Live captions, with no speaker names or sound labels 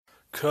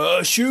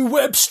Curse you,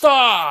 Webster!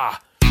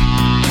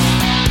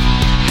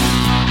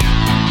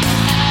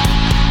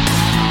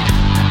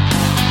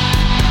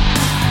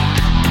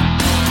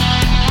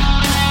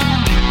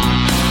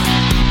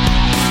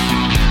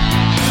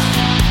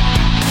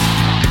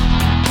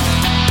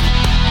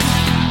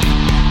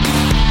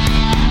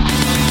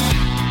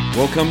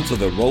 Welcome to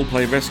the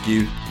Roleplay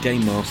Rescue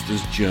Game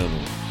Master's Journal.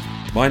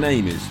 My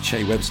name is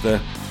Che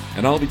Webster,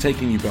 and I'll be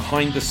taking you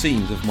behind the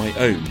scenes of my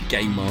own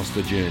Game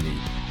Master journey,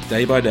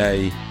 day by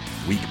day,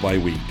 week by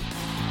week.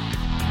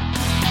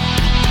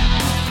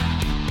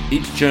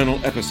 Each journal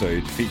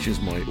episode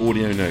features my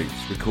audio notes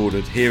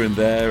recorded here and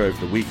there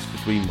over the weeks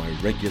between my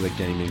regular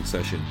gaming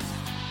sessions.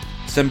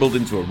 Assembled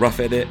into a rough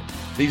edit,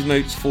 these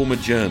notes form a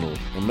journal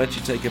and let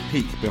you take a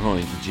peek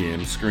behind the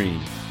GM screen.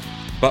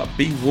 But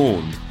be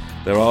warned,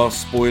 there are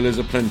spoilers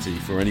aplenty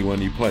for anyone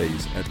who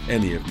plays at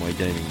any of my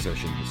gaming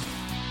sessions.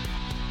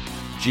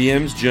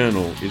 GM's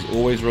Journal is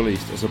always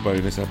released as a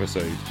bonus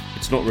episode.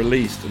 It's not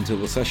released until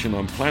the session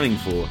I'm planning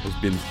for has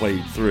been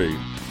played through.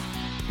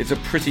 It's a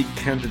pretty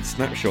candid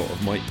snapshot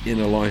of my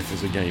inner life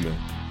as a gamer,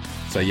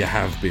 so you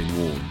have been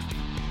warned.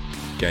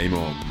 Game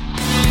on.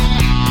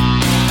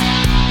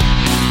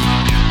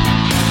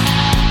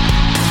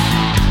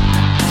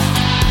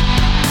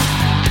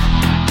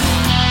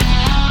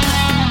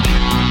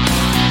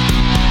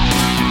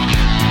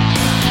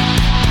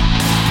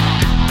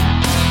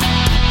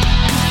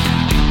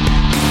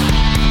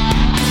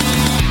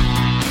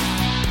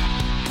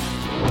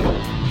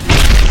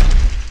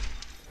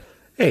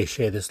 Hey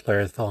Shay, this is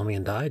Larry, Follow Me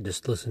and Die.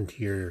 Just listened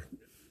to your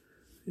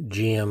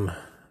GM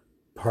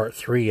Part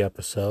 3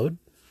 episode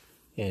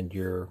and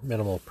your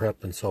minimal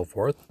prep and so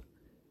forth.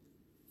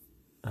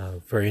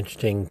 Very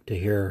interesting to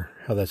hear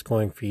how that's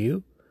going for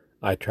you.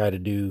 I try to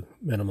do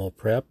minimal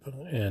prep,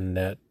 and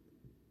that,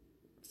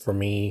 for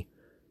me,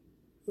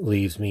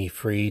 leaves me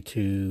free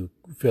to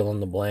fill in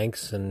the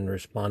blanks and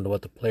respond to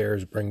what the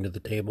players bring to the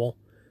table.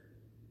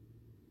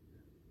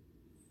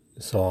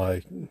 So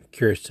I'm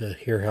curious to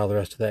hear how the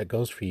rest of that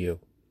goes for you.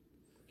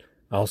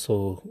 I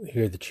also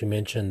hear that you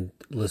mentioned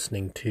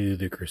listening to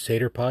the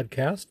Crusader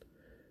podcast.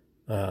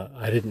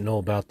 I didn't know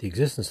about the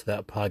existence of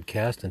that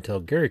podcast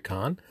until Gary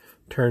Con.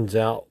 Turns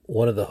out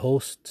one of the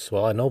hosts,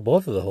 well, I know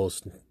both of the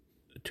hosts,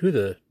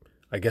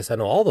 I guess I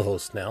know all the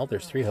hosts now.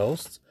 There's 3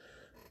 hosts.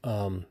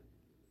 And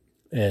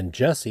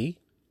Jesse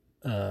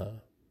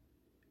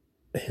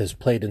has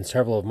played in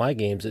several of my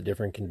games at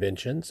different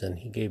conventions, and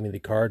he gave me the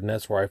card, and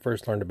that's where I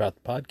first learned about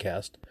the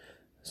podcast.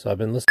 So I've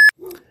been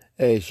listening.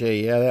 Hey,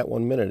 Shay, yeah, that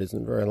 1 minute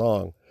isn't very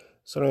long.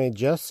 So anyway,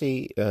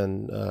 Jesse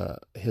and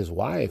his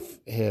wife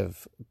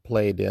have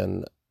played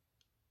in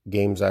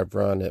games I've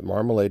run at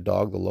Marmalade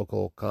Dog, the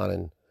local con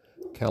in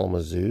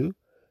Kalamazoo,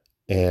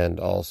 and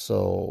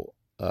also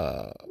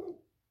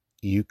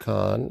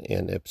Yukon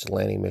in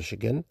Ypsilanti,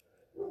 Michigan.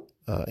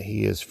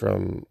 He is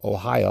from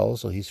Ohio,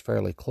 so he's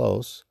fairly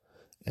close.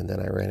 And then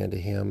I ran into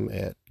him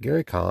at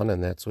GaryCon,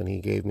 and that's when he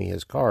gave me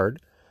his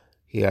card.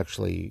 He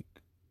actually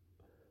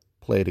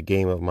played a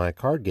game of my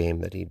card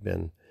game that he'd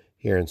been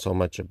hearing so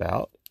much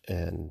about,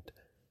 and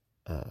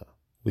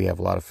we have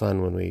a lot of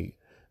fun when we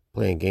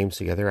play in games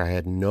together. I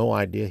had no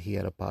idea he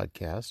had a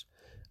podcast.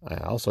 I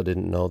also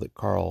didn't know that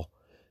Carl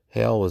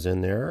Hale was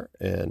in there,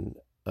 and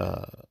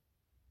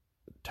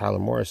Tyler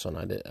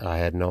Morrison. I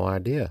had no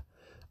idea.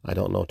 I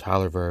don't know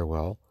Tyler very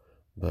well,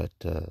 but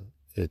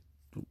it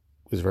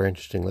was very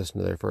interesting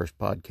listening to their first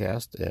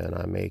podcast, and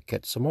I may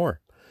catch some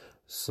more.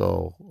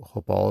 So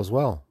hope all is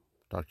well.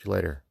 Talk to you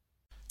later.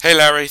 Hey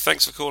Larry,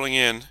 thanks for calling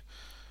in.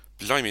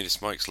 Blimey,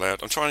 this mic's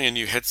loud. I'm trying a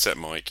new headset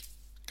mic.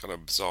 Kind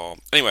of bizarre.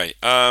 Anyway,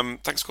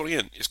 thanks for calling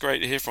in. It's great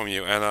to hear from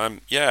you.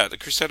 And yeah, the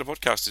Crusader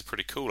podcast is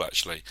pretty cool,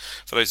 actually.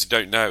 For those who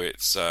don't know,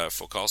 it's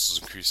for Castles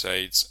and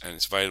Crusades, and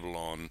it's available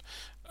on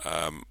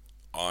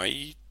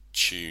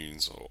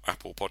iTunes or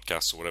Apple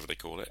Podcasts or whatever they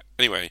call it.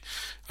 Anyway,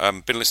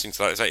 been listening to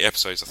that. There's 8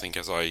 episodes, I think,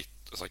 as I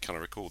kind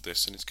of record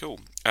this, and it's cool.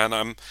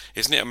 And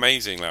isn't it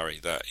amazing, Larry,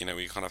 that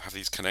we kind of have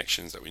these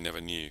connections that we never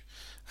knew.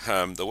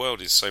 The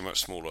world is so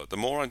much smaller. The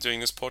more I'm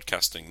doing this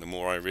podcasting, the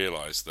more I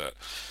realise that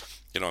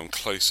I'm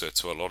closer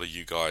to a lot of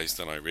you guys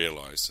than I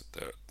realise.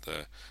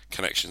 The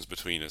connections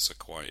between us are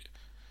quite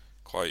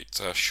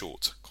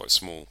short, quite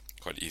small,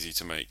 quite easy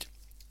to make.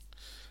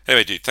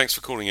 Anyway, dude, thanks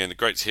for calling in.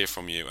 Great to hear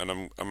from you,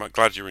 and I'm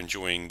glad you're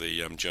enjoying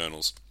the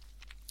journals.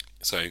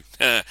 So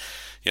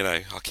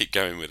I'll keep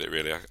going with it.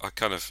 Really, I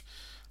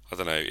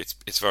don't know.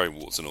 It's very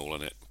warts and all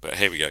in it, but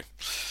here we go.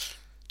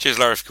 Cheers,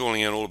 Larry, for calling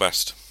in. All the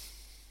best.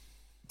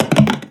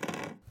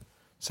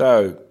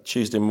 So,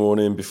 Tuesday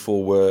morning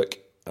before work,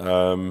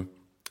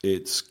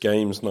 it's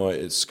games night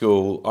at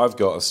school. I've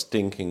got a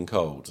stinking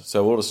cold.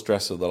 So all the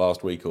stress of the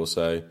last week or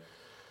so.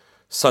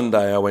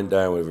 Sunday I went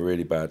down with a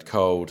really bad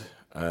cold,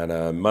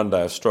 and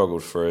Monday I've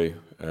struggled through,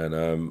 and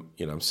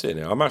I'm sitting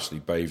here. I'm actually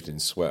bathed in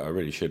sweat. I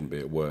really shouldn't be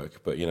at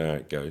work, but you know how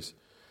it goes.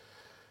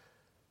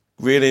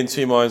 Really in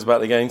 2 minds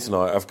about the game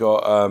tonight. I've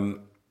got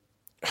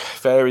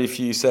very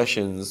few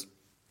sessions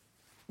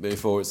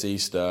before it's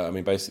Easter. I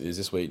mean, basically it's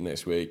this week,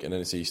 next week, and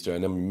then it's Easter,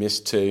 and then we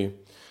missed 2.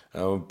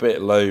 I'm a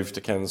bit loath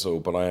to cancel,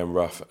 but I am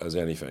rough as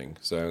anything.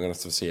 So I'm going to have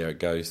to see how it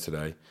goes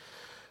today.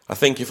 I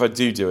think if I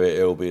do it,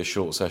 it'll be a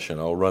short session.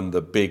 I'll run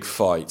the big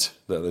fight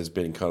that has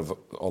been kind of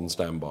on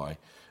standby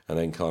and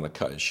then kind of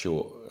cut it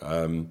short.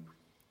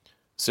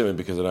 Simply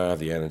because I don't have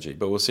the energy.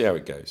 But we'll see how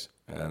it goes.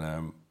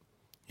 And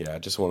I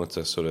just wanted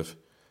to sort of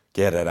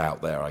get it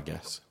out there, I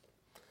guess.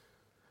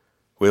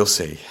 We'll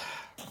see.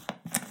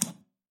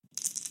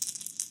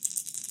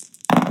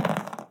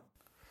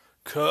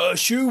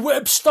 Curse you,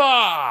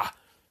 Webster!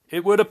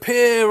 It would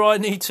appear I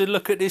need to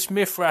look at this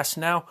Mithras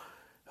now.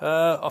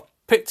 I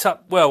picked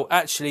up,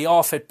 actually,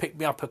 Arthur picked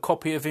me up a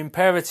copy of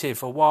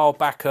Imperative a while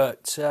back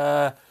at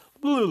UK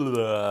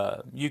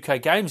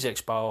Games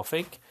Expo, I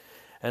think.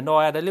 And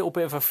I had a little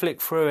bit of a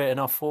flick through it and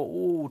I thought,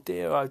 oh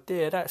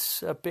dear,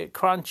 that's a bit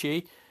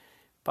crunchy.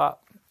 But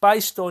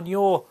based on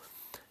your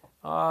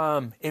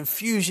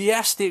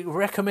enthusiastic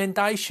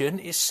recommendation,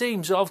 it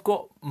seems I've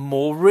got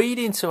more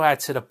reading to add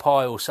to the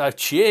pile. So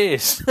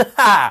cheers.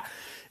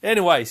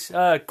 Anyways,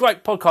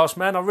 great podcast,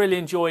 man. I really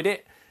enjoyed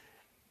it.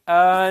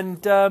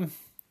 And I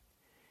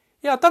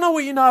don't know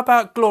what you know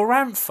about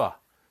Glorantha.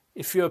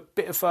 If you're a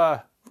bit of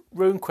a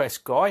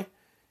RuneQuest guy,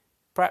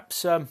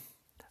 perhaps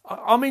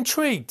I'm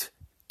intrigued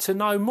to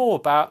know more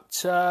about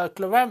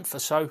Glorantha.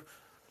 So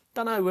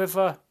don't know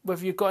whether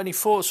you've got any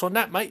thoughts on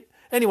that, mate.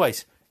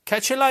 Anyways,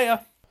 catch you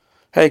later.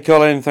 Hey,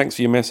 Colin, thanks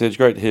for your message.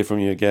 Great to hear from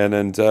you again.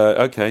 And,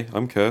 okay,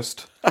 I'm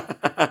cursed.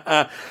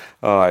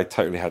 I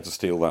totally had to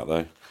steal that,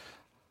 though.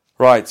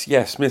 Right,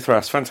 yes,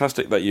 Mithras,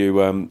 fantastic that you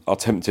are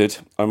tempted.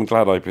 I'm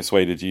glad I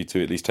persuaded you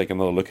to at least take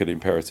another look at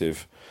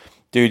Imperative.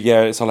 Dude,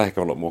 yeah, it's a heck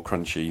of a lot more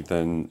crunchy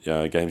than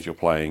games you're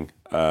playing,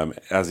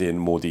 as in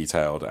more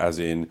detailed, as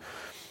in,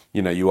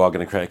 you are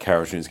going to create a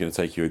character and it's going to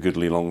take you a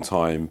goodly long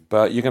time,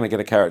 but you're going to get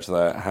a character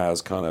that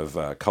has kind of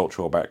a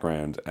cultural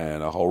background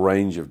and a whole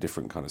range of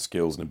different kind of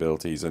skills and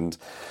abilities. And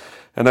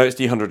I know it's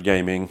D100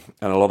 Gaming,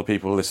 and a lot of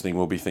people listening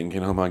will be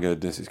thinking, oh my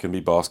goodness, it's going to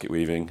be basket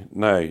weaving.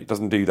 No, it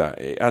doesn't do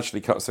that. It actually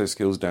cuts those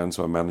skills down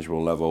to a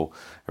manageable level,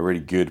 a really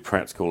good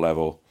practical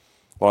level.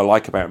 What I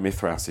like about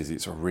Mithras is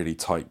it's a really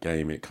tight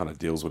game. It kind of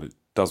does what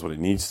it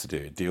needs to do.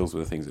 It deals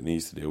with the things it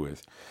needs to deal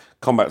with.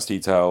 Combat's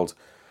detailed.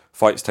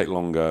 Fights take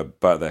longer,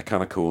 but they're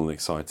kind of cool and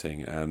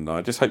exciting, and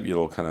I just hope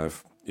you'll kind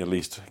of at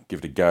least give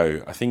it a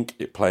go. I think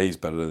it plays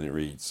better than it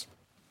reads.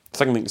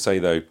 Second thing to say,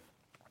 though,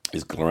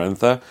 is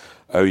Glorantha.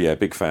 Oh yeah,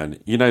 big fan.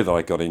 You know that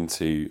I got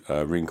into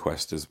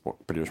RuneQuest as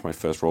pretty much my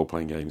first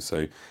role-playing game,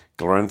 so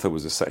Glorantha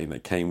was a setting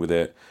that came with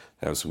it.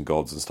 There were some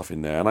gods and stuff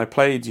in there, and I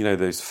played,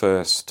 those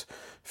first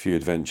few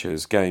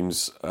adventures,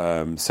 games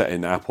set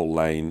in Apple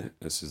Lane,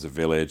 this is a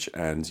village,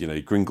 and,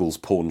 Gringle's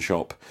Pawn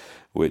Shop,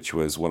 which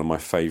was one of my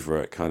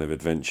favourite kind of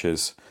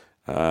adventures.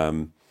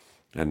 And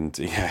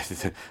yeah,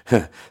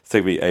 it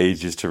took me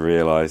ages to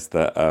realise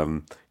that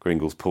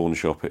Gringle's Pawn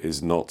Shop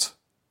is not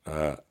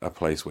a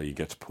place where you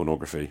get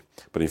pornography,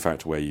 but in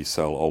fact where you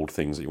sell old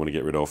things that you want to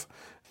get rid of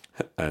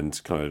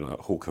and kind of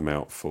hawk them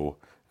out for,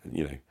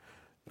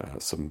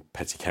 some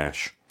petty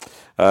cash.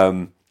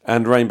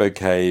 And Rainbow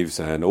Caves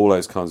and all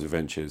those kinds of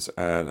adventures,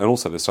 and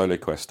also the solo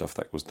quest stuff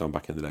that was done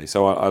back in the day.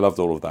 So I loved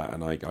all of that,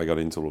 and I got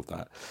into all of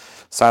that.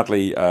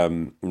 Sadly,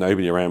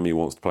 nobody around me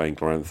wants to play in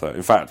Glorantha.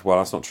 In fact,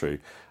 that's not true.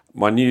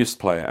 My newest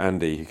player,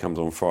 Andy, who comes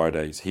on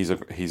Fridays, he's a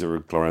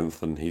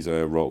Gloranthan, he's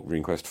a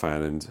RuneQuest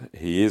fan, and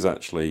he is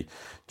actually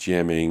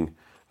GMing,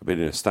 I've been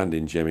in a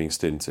stand-in GMing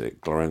stint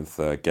at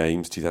Glorantha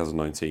Games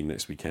 2019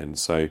 next weekend.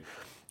 So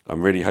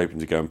I'm really hoping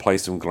to go and play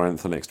some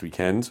Glorantha next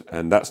weekend,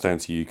 and that's down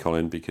to you,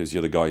 Colin, because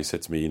you're the guy who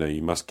said to me,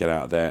 you must get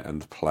out there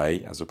and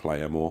play as a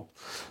player more.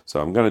 So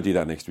I'm going to do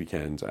that next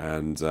weekend,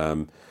 and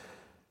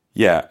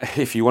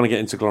if you want to get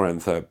into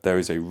Glorantha, there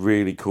is a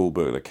really cool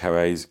book that the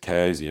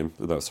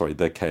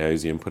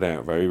Chaosium put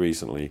out very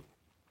recently.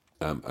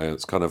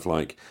 It's kind of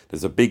like,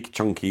 there's a big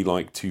chunky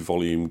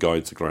 2-volume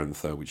guide to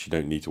Glorantha, which you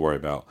don't need to worry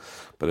about,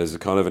 but there's a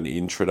kind of an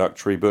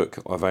introductory book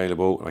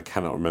available, and I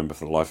cannot remember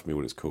for the life of me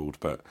what it's called,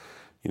 but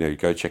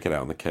go check it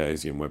out on the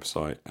Chaosium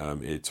website.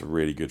 It's a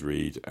really good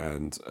read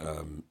and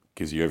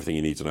gives you everything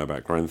you need to know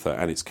about Glorantha,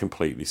 and it's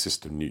completely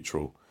system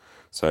neutral.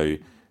 So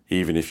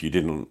even if you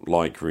didn't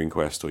like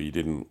RuneQuest or you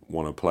didn't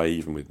want to play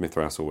even with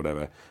Mithras or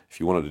whatever, if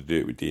you wanted to do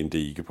it with D&D,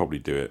 you could probably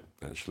do it,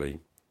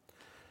 actually.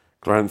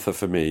 Glorantha,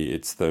 for me,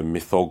 it's the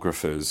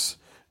mythographers,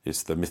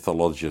 it's the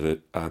mythologians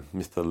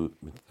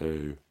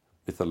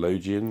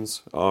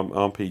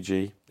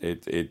RPG.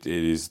 It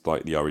is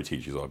like the RE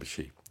Teacher's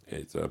RPG.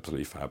 It's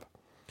absolutely fab.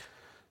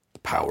 The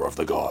power of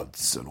the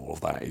gods and all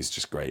of that is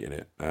just great in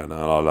it. And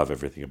I love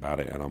everything about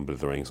it, and I'm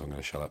blithering, so I'm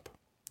going to shut up.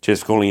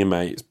 Cheers for calling in,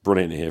 mate. It's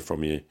brilliant to hear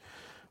from you.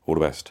 All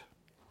the best.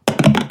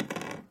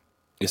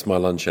 It's my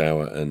lunch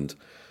hour, and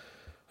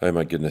oh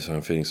my goodness,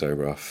 I'm feeling so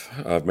rough.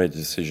 I've made a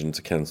decision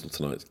to cancel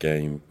tonight's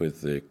game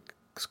with the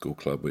school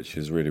club, which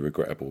is really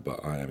regrettable,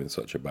 but I am in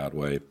such a bad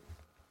way.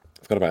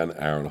 I've got about an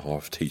hour and a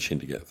half teaching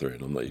to get through,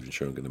 and I'm not even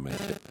sure I'm going to make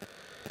it.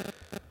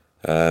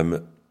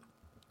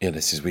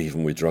 This is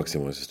even with drugs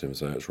in my system,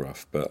 so it's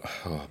rough. But,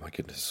 oh my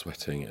goodness,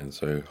 sweating and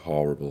so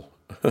horrible.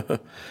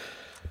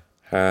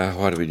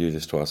 Why do we do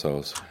this to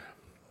ourselves?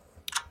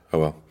 Oh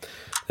well,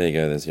 there you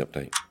go, there's the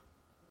update.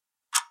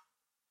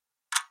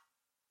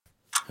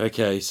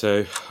 Okay,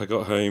 so I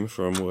got home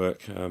from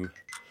work, and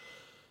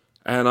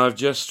I've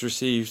just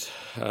received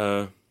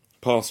a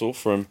parcel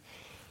from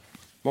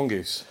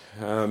Mongoose.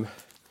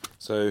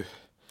 So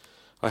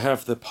I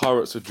have the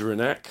Pirates of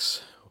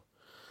Drinax.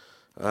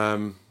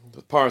 The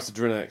Pirates of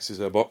Drinax is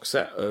a box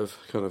set of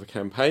kind of a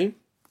campaign.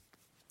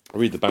 I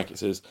read the back, it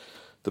says,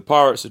 "The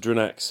Pirates of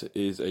Drinax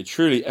is a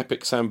truly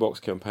epic sandbox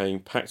campaign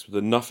packed with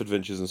enough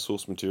adventures and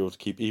source material to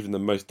keep even the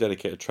most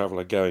dedicated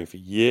traveller going for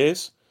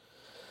years.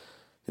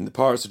 In the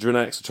Pirates of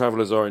Drinax, the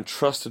travellers are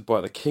entrusted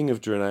by the King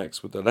of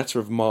Drinax with a letter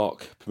of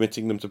marque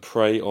permitting them to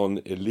prey on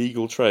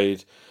illegal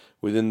trade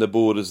within the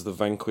borders of the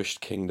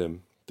vanquished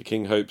kingdom. The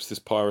King hopes this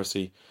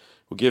piracy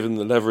will give him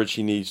the leverage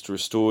he needs to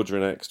restore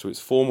Drinax to its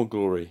former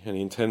glory, and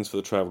he intends for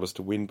the travellers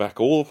to win back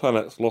all the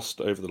planets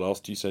lost over the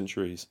last 2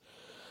 centuries.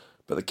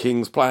 But the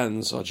King's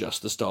plans are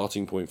just the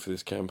starting point for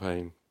this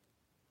campaign."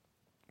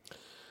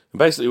 And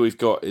basically what we've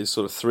got is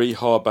sort of 3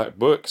 hardback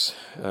books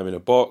in a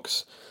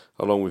box,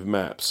 along with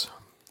maps.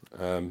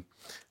 I'm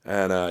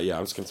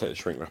just going to take the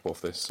shrink wrap off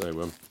this.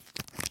 So,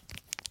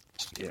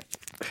 yeah,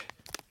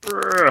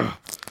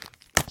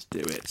 let's do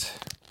it.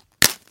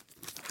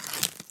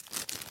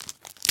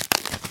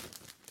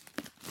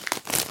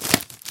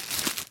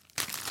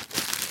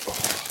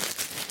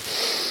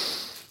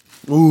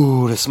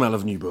 Ooh, the smell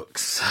of new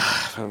books.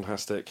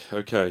 Fantastic.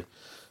 Okay,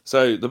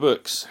 so the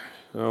books.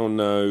 Oh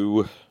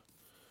no.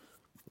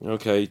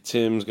 Okay,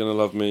 Tim's going to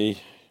love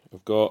me.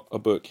 I've got a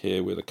book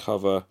here with a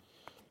cover.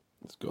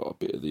 It's got a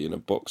bit of the inner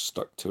box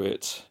stuck to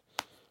it,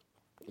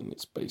 and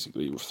it's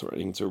basically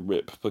threatening to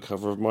rip the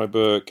cover of my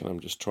book, and I'm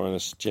just trying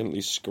to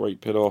gently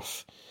scrape it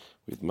off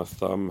with my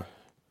thumb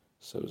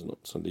so as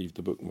not to leave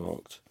the book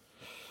marked.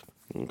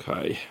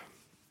 Okay.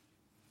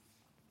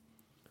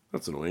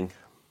 That's annoying.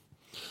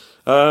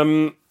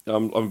 I'm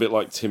a bit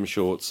like Tim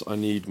Shorts. I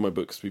need my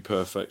books to be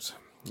perfect,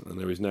 and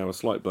there is now a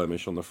slight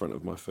blemish on the front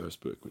of my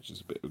first book, which is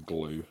a bit of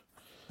glue,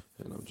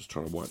 and I'm just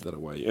trying to wipe that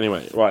away.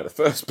 Anyway, right, the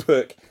first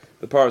book,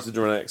 The Pirates of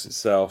Drinax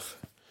itself,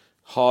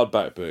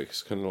 hardback book.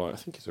 It's kind of like, I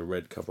think it's a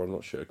red cover. I'm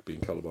not sure, being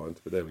colourblind,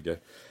 but there we go.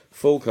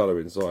 Full colour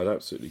inside,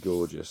 absolutely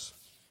gorgeous.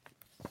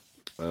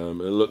 It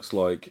looks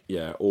like,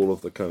 yeah, all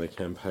of the kind of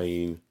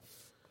campaign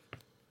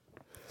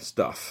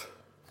stuff.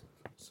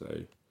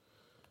 So,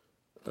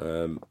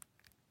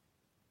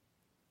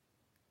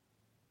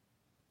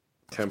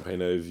 campaign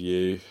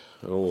overview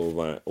and all of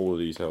that, all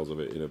the details of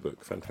it in a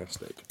book.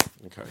 Fantastic.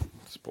 Okay,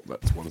 let's put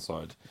that to one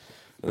side.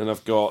 And then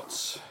I've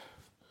got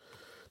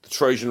The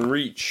Trojan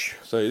Reach.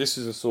 So this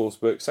is a source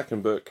book,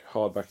 second book,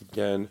 hardback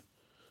again.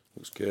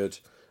 Looks good.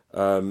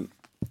 In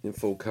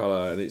full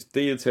colour, and it's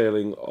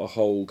detailing a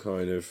whole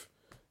kind of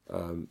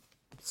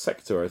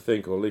sector, I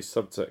think, or at least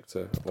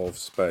subsector of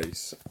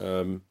space.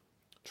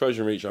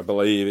 Trojan Reach, I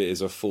believe it is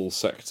a full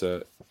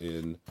sector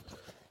in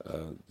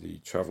the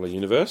Traveller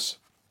universe.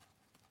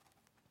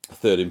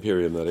 Third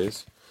Imperium, that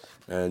is.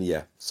 And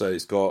yeah, so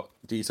it's got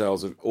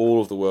details of all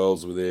of the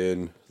worlds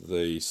within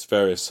the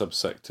various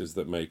subsectors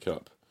that make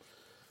up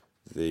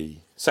the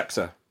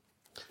sector.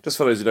 Just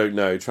for those who don't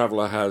know,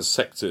 Traveller has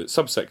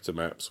subsector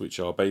maps, which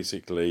are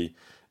basically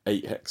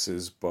 8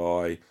 hexes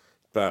by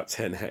about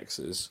 10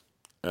 hexes.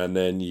 And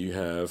then you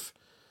have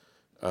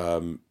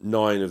 9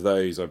 of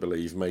those, I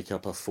believe, make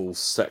up a full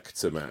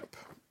sector map.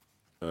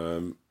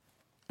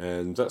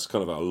 And that's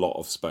kind of a lot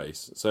of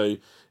space. So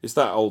it's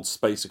that old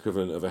space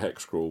equivalent of a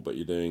hex crawl, but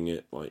you're doing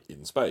it like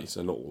in space,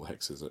 and not all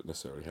hexes that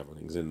necessarily have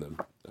things in them.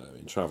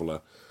 In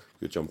Traveller,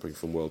 you're jumping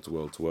from world to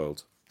world to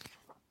world.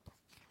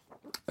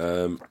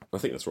 I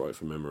think that's right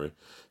from memory.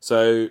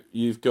 So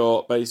you've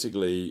got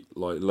basically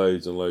like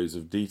loads and loads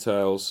of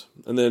details,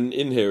 and then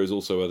in here is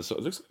also other stuff.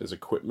 It looks like there's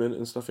equipment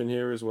and stuff in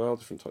here as well,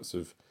 different types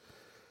of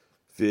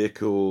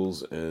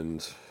vehicles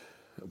and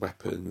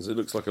weapons. It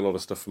looks like a lot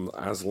of stuff from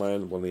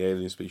Aslan, one of the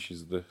alien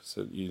species of the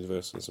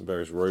universe, and some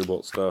various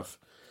robot stuff.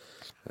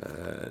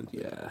 And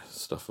yeah,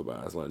 stuff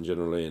about Aslan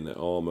generally, and their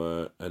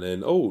armour. And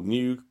then,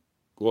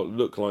 what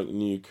look like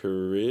new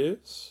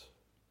careers.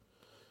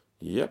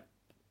 Yep.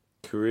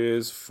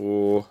 Careers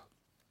for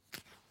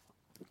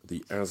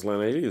the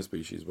Aslan alien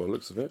species, by the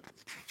looks of it.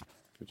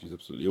 Which is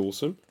absolutely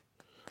awesome.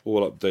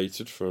 All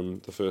updated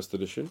from the first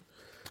edition.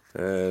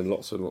 And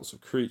lots and lots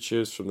of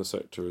creatures from the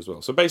sector as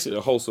well. So basically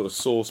a whole sort of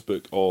source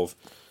book of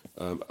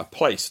a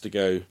place to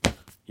go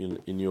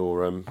in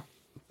your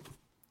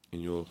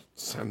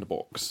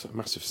sandbox, a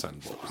massive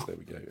sandbox. There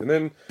we go. And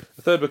then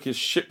the third book is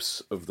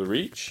Ships of the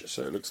Reach.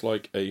 So it looks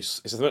like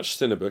it's a much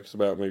thinner book. It's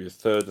about maybe a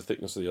third the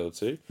thickness of the other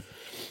two.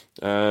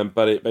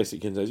 But it basically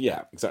contains,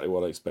 exactly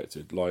what I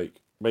expected. Like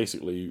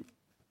basically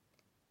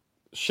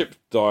ship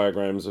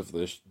diagrams of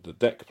the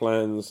deck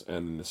plans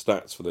and the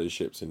stats for those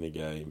ships in the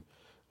game,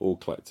 all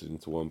collected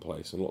into one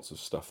place, and lots of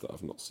stuff that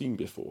I've not seen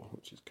before,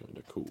 which is kind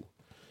of cool.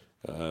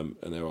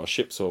 And there are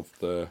ships of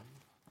the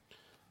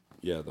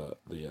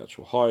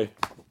actual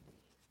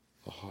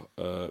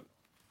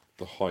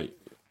the height.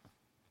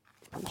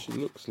 Actually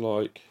looks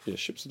like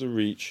ships of the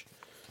Reach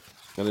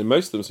And then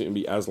most of them seem to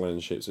be Aslan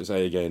ships. It's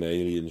again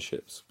alien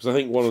ships. Because I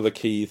think one of the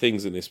key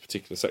things in this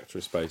particular sector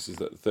of space is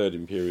that the Third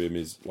Imperium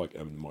is like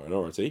a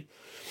minority,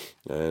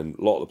 and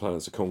a lot of the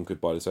planets are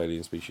conquered by this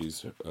alien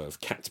species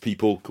of cat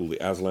people called the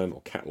Aslan,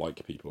 or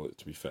cat-like people,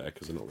 to be fair,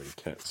 because they're not really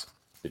cats.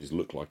 They just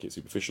look like it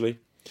superficially.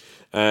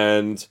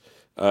 And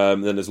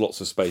then there's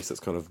lots of space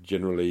that's kind of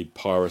generally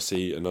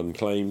piracy and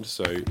unclaimed,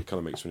 so it kind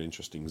of makes for an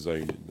interesting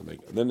zone. And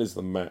then there's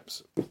the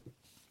maps.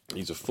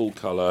 These are full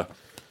colour,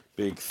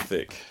 big,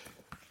 thick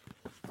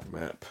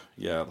map.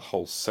 Yeah, the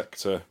whole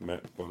sector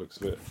map by the looks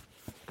of it,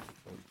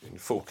 in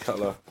full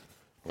colour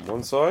on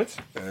one side,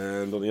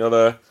 and on the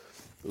other,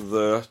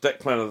 the deck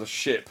plan of the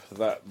ship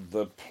that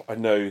I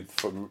know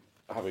from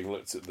having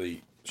looked at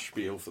the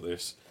spiel for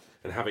this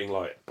and having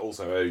like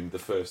also owned the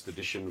first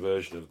edition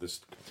version of this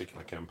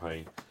particular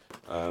campaign.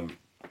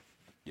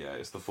 Yeah,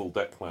 it's the full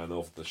deck plan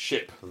of the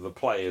ship the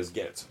players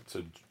get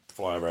to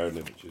fly around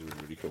in, which is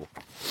really cool.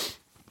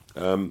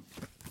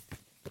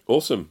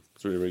 Awesome.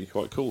 It's really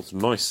quite cool. It's a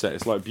nice set.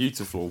 It's like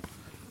beautiful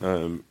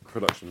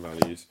production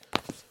values.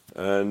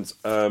 And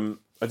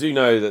I do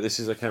know that this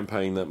is a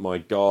campaign that my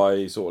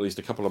guys, or at least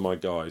a couple of my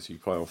guys who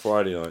play on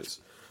Friday nights,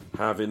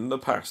 have in the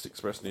past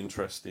expressed an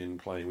interest in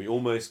playing. We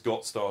almost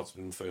got started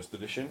in first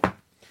edition,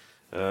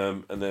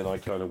 and then I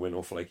kind of went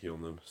all flaky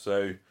on them.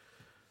 So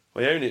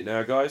I own it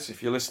now, guys.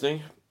 If you're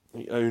listening,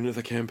 I own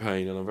the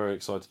campaign, and I'm very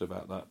excited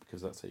about that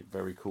because that's a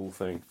very cool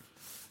thing.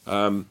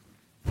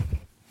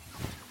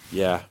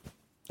 Yeah.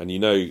 And you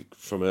know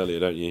from earlier,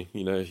 don't you?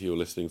 You know, if you were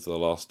listening to the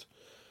last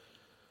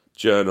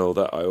journal,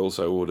 that I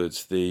also ordered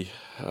the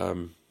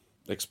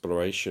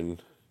exploration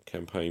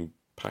campaign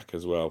pack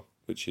as well,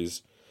 which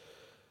is,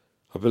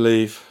 I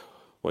believe,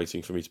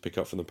 waiting for me to pick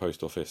up from the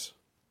post office.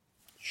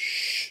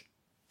 Shh!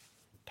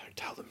 Don't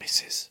tell the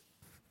missus.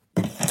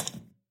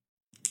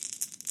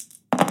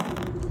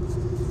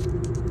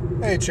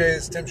 Hey Chase,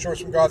 it's Tim Shorts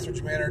from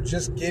Gothridge Manor.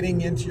 Just getting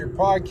into your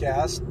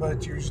podcast,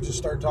 but you just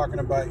started talking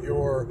about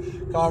your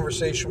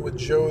conversation with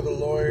Joe the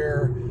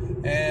lawyer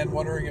and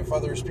wondering if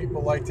others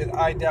people liked it.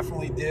 I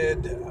definitely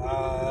did.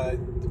 I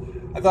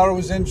thought it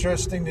was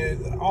interesting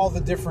to all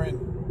the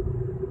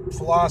different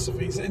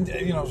philosophies and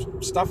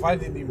stuff I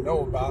didn't even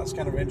know about. It's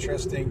kind of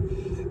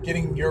interesting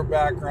getting your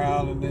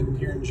background and then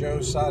hearing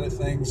Joe's side of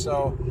things.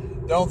 So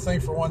don't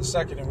think for one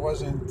second it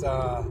wasn't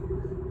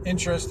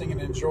interesting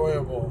and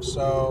enjoyable.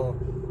 So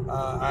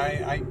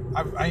I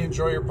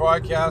enjoy your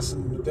podcast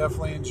and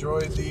definitely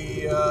enjoyed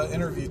the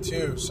interview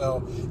too. So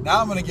now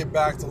I'm going to get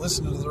back to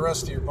listening to the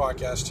rest of your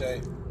podcast,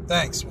 Jay.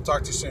 Thanks. We'll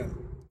talk to you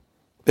soon.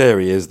 There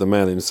he is, the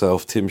man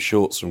himself, Tim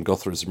Shorts from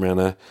Gothridge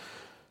Manor.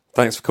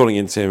 Thanks for calling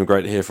in, Tim.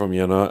 Great to hear from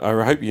you, and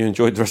I hope you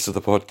enjoyed the rest of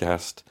the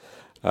podcast.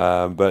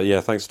 But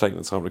yeah, thanks for taking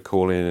the time to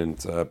call in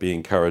and be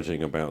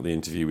encouraging about the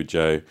interview with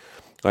Joe.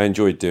 I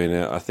enjoyed doing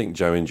it. I think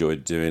Joe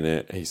enjoyed doing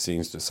it. He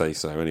seems to say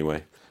so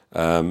anyway.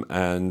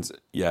 And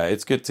yeah,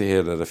 it's good to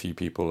hear that a few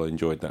people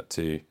enjoyed that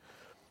too.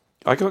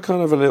 I got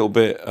kind of a little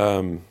bit,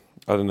 I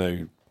don't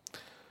know,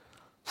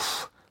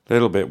 a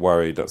little bit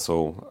worried, that's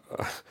all.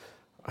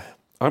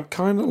 I'm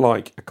kind of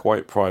like a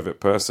quite private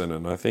person,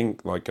 and I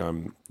think like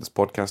this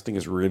podcasting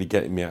is really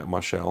getting me out of my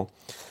shell,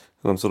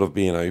 and I'm sort of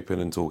being open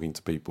and talking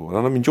to people,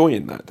 and I'm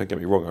enjoying that. Don't get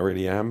me wrong, I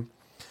really am,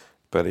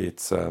 but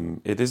it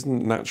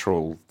isn't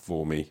natural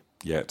for me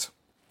yet.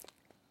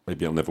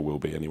 Maybe it never will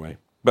be anyway.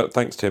 But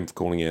thanks, Tim, for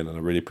calling in, and I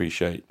really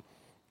appreciate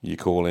you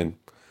calling.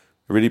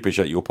 I really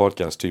appreciate your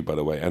podcast too, by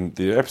the way, and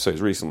the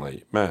episodes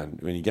recently. Man,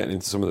 when you get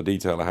into some of the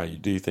detail of how you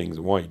do things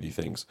and why you do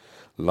things,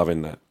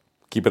 loving that.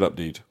 Keep it up,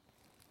 dude.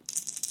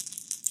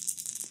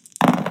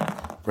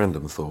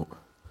 Random thought.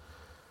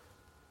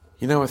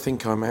 You know, I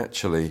think I'm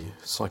actually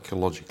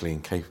psychologically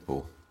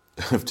incapable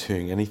of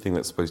doing anything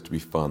that's supposed to be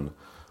fun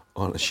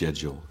on a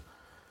schedule.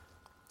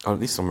 Or at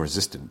least I'm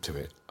resistant to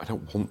it. I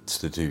don't want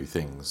to do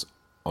things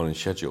on a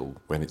schedule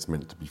when it's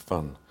meant to be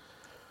fun.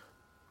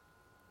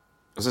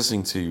 I was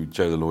listening to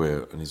Joe the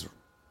lawyer on his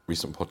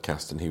recent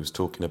podcast, and he was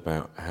talking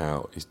about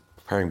how he's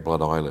preparing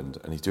Blood Island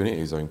and he's doing it at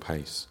his own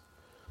pace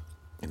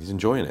and he's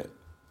enjoying it.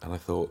 And I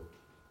thought,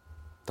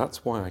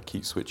 that's why I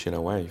keep switching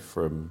away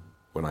from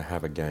when I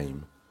have a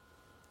game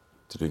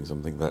to doing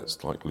something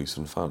that's like loose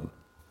and fun,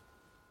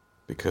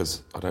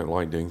 because I don't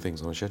like doing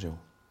things on a schedule.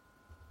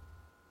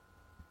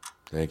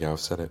 There you go, I've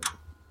said it.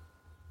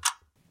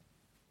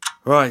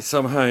 Right, so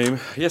I'm home.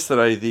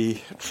 Yesterday,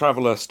 the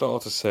Traveller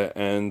starter set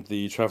and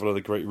the Traveller the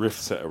Great Rift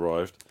set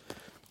arrived.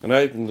 And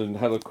I opened and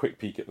had a quick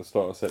peek at the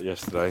starter set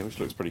yesterday, which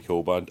looks pretty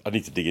cool, but I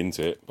need to dig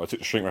into it. I took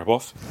the shrink wrap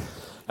off.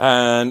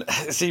 And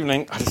this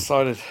evening, I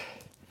decided,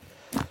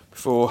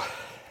 before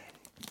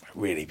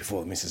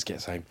the missus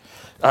gets home,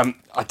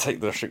 I'd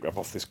take the shrink wrap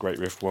off this Great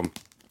Rift one.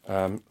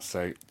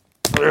 So,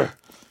 there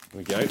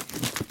we go.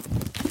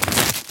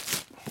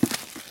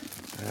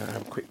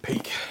 Have a quick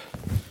peek.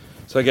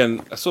 So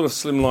again, a sort of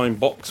slimline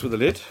box with a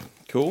lid.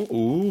 Cool.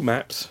 Ooh,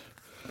 maps.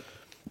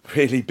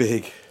 Really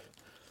big.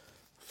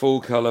 Full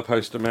colour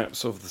poster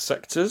maps of the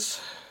sectors.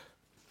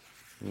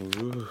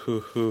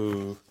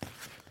 Ooh.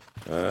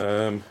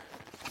 Very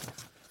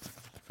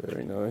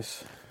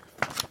nice.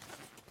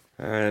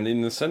 And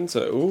in the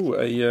centre,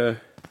 a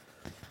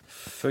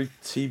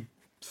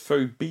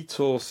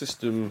Phobetor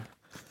system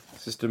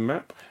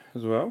map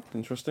as well.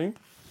 Interesting.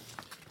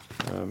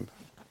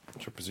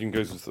 Which I presume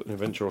goes with an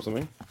adventure or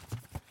something.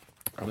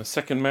 And a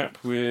second map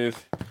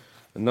with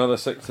another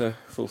sector,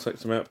 full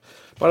sector map.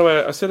 By the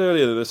way, I said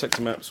earlier that the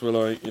sector maps were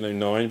like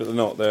 9, but they're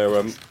not. They're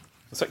the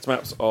sector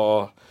maps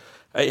are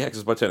 8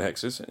 hexes by 10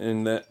 hexes,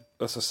 and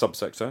that's a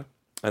subsector.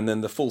 And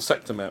then the full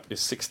sector map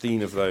is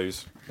 16 of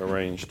those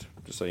arranged,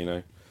 just so you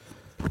know.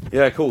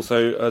 Yeah, cool.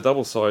 So a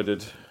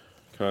double-sided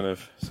kind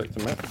of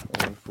sector map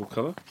on full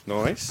colour.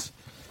 Nice.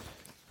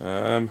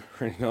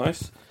 Really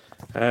nice.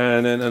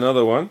 And then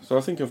another one. So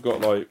I think I've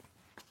got like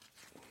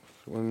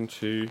 1,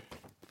 2...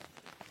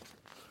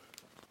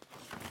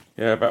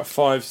 Yeah, about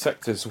 5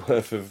 sectors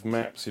worth of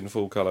maps in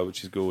full colour,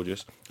 which is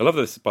gorgeous. I love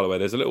this, by the way.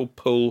 There's a little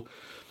pull,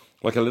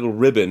 like a little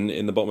ribbon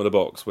in the bottom of the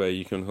box where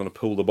you can kind of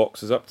pull the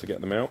boxes up to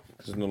get them out.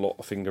 There's not a lot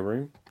of finger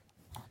room.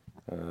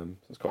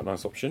 That's quite a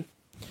nice option.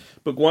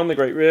 Book 1, The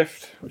Great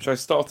Rift, which I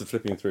started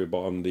flipping through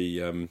on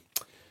the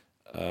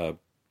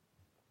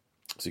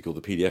what's it called,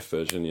 the PDF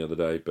version the other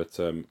day, but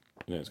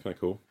it's kind of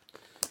cool.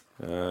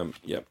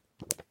 Yep,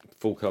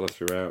 full colour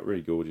throughout,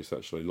 really gorgeous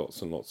actually.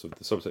 Lots and lots of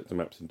the subsector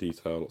maps in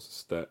detail,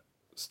 lots of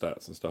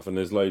stats and stuff, and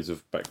there's loads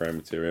of background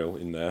material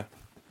in there.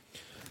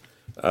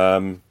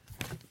 And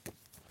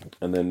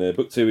then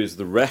book 2 is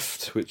The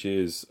Reft, which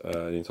is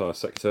the entire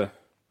sector,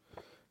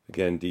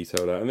 again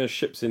detailed out, and there's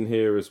ships in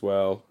here as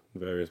well,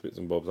 various bits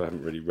and bobs. I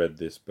haven't really read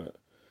this, but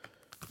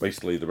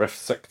basically the Reft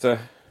sector.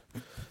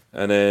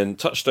 And then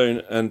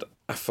Touchstone and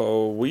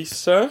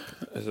Aphawisa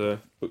as a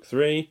book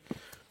 3,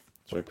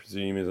 which I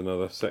presume is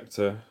another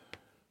sector,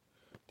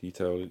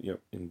 detailed,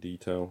 in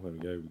detail. There we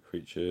go, with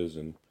creatures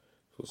and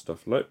sort of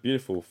stuff. Like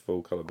beautiful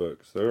full colour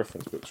books. They're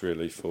reference books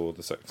really for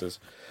the sectors.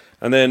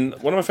 And then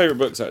one of my favourite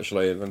books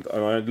actually, and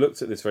I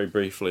looked at this very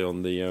briefly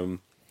on the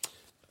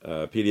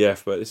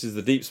PDF, but this is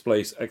the Deep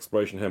Space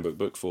Exploration Handbook,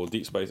 book 4,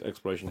 Deep Space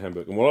Exploration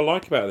Handbook. And what I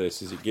like about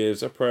this is it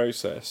gives a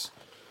process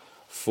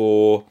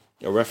for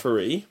a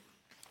referee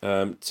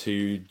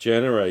to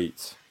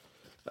generate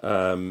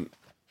a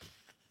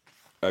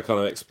kind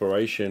of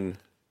exploration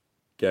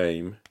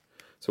game.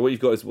 So what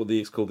you've got is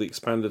it's called the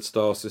Expanded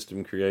Star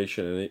System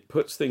Creation, and it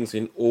puts things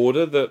in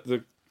order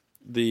that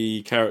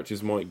the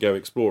characters might go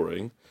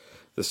exploring,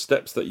 the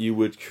steps that you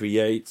would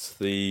create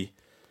the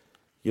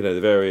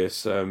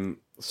various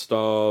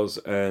stars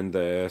and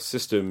their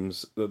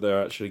systems that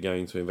they're actually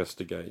going to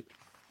investigate.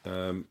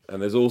 And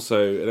there's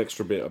also an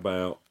extra bit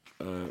about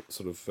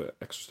extra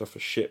stuff for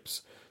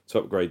ships to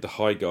upgrade the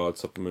High Guard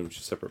supplement, which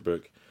is a separate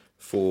book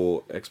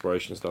for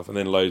exploration stuff, and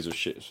then loads of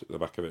ships at the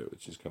back of it,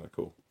 which is kind of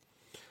cool.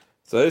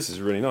 So this is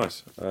really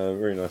nice,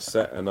 very nice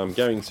set, and I'm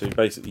going to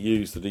basically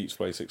use the Deep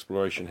Space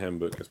Exploration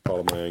Handbook as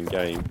part of my own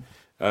game.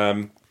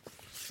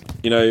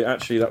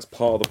 Actually that's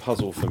part of the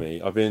puzzle for me.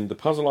 The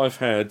puzzle I've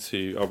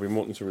been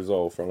wanting to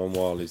resolve for a long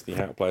while is the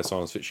how to play a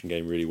science fiction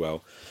game really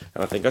well.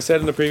 And I think I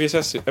said in the previous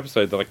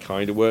episode that I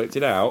kind of worked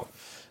it out.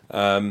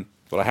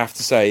 But I have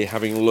to say,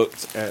 having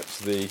looked at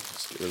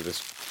let's get rid of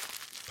this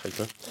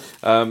paper.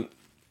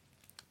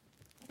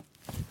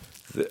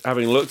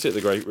 Having looked at the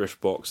Great Rift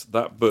box,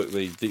 that book,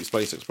 the Deep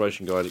Space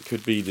Exploration Guide, it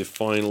could be the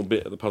final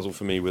bit of the puzzle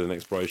for me with an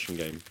exploration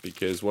game,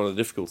 because one of the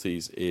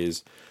difficulties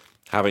is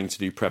having to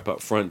do prep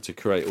up front to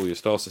create all your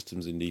star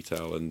systems in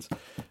detail, and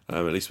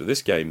at least with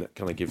this game, that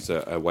kind of gives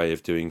a way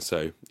of doing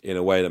so in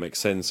a way that makes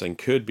sense and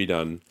could be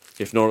done,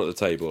 if not at the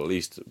table, at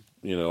least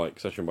like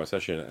session by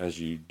session as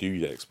you do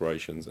the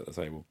explorations at the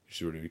table, which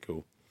is really, really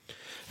cool.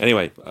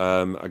 Anyway,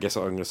 I guess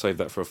I'm going to save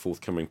that for a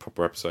forthcoming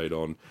proper episode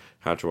on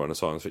how to run a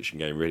science fiction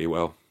game really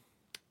well.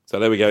 So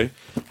there we go.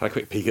 Had a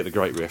quick peek at the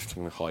Great Rift.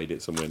 I'm going to hide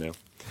it somewhere now.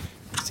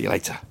 See you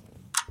later.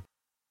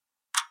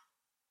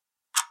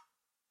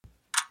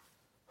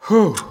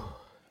 Whew.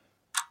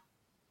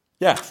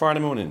 Yeah,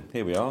 Friday morning.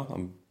 Here we are.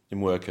 I'm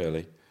in work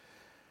early.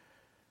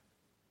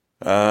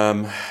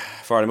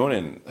 Friday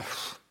morning.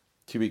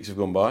 2 weeks have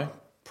gone by.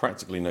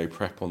 Practically no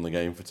prep on the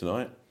game for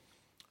tonight.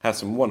 Had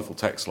some wonderful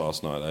texts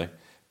last night though.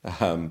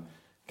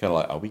 Kind of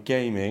like, are we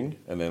gaming?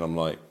 And then I'm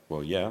like,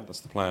 well, yeah,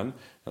 that's the plan.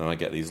 And I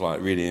get these like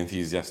really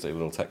enthusiastic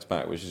little texts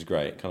back, which is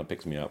great. It kind of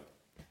picks me up.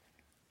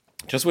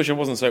 Just wish I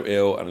wasn't so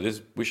ill, and I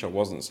just wish I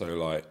wasn't so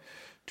like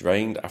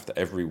drained after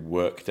every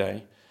work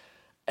day.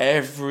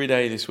 Every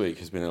day this week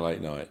has been a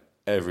late night.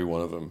 Every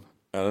one of them.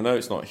 And I know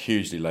it's not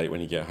hugely late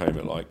when you get home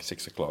at like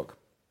 6 o'clock,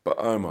 but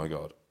oh my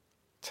God,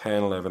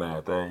 10, 11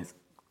 hour days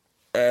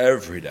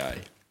every day.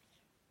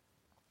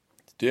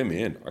 It's doing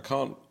me in. I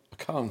can't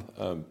kind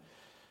of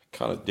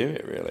do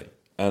it really.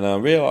 And I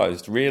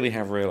really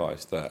have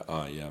realised that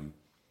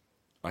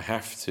I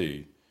have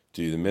to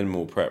do the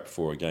minimal prep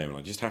for a game, and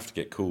I just have to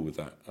get cool with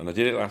that. And I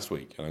did it last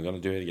week, and I'm going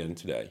to do it again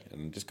today,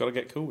 and I just got to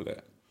get cool with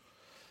it.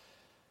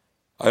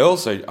 I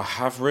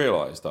have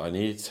realised that I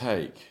need to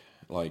take,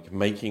 like,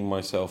 making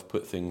myself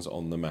put things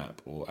on the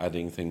map, or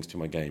adding things to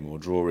my game, or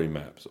drawing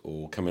maps,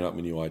 or coming up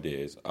with new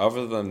ideas,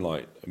 other than,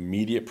 like,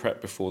 immediate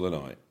prep before the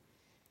night,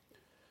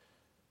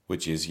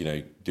 which is,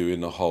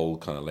 doing the whole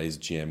kind of lazy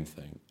GM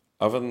thing.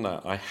 other than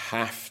that, I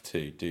have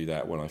to do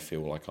that when I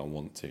feel like I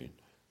want to,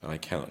 and I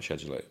cannot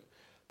schedule it.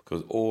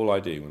 Because all I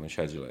do when I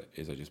schedule it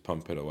is I just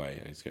pump it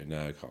away. I just go,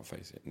 no, I can't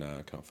face it. No,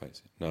 I can't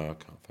face it. No, I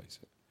can't face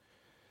it.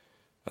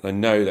 And I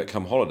know that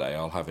come holiday,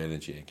 I'll have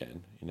energy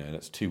again.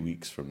 That's 2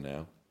 weeks from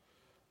now.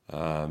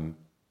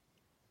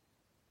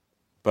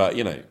 But,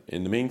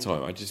 in the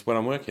meantime, when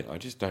I'm working, I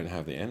just don't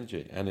have the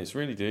energy. And it's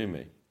really doing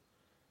me.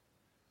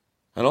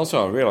 And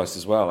also I realised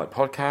as well,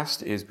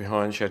 podcast is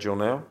behind schedule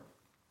now.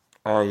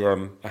 I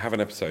have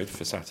an episode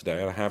for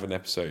Saturday and I have an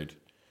episode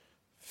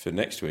for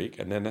next week,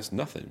 and then that's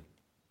nothing.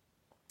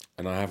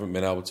 And I haven't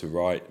been able to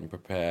write and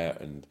prepare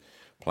and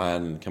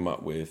plan and come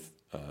up with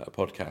a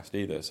podcast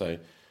either. So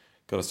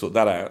got to sort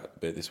that out a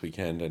bit this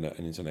weekend and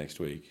into next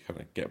week, kind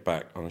of get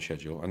back on a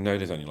schedule. I know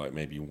there's only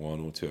maybe 1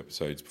 or 2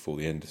 episodes before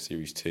the end of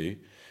Series 2,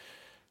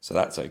 so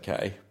that's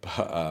okay.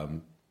 But,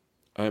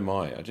 oh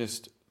my,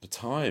 the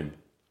time.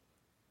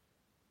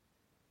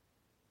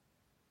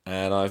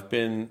 And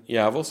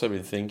I've also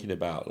been thinking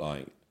about,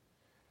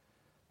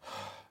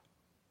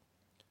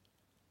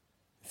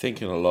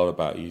 thinking a lot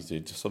about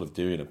just sort of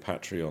doing a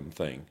Patreon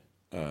thing,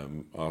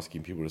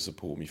 asking people to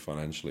support me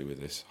financially with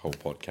this whole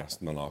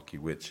podcast malarkey,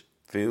 which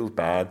feels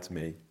bad to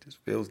me, just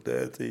feels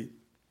dirty,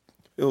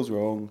 feels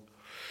wrong.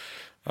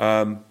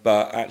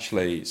 But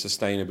actually,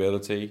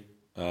 sustainability,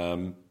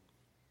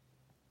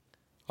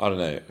 I don't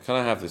know, I kind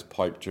of have this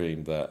pipe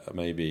dream that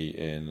maybe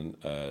in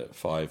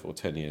 5 or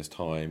 10 years'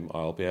 time,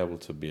 I'll be able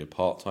to be a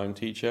part-time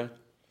teacher,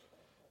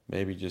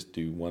 maybe just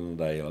do 1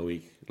 day a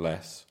week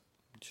less,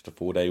 just a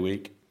 4-day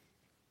week.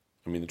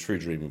 I mean, the true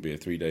dream would be a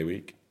 3-day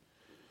week,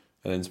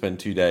 and then spend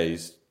 2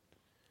 days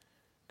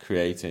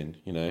creating,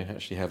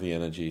 actually have the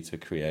energy to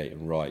create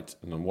and write.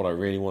 And then what I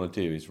really want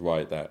to do is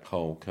write that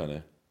whole kind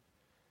of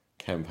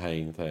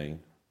campaign thing.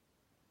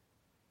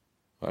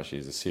 Well, actually,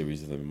 there's a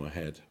series of them in my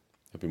head.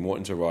 I've been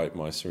wanting to write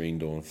my Serene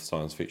Dawn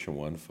science fiction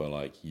one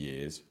for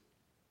years.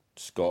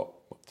 Scott,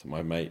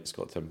 my mate,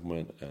 Scott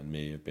Templeman, and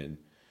me have been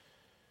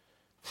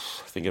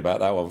thinking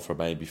about that one for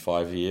maybe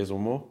 5 years or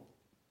more.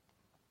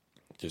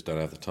 Just don't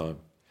have the time.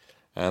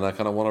 And I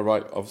kind of want to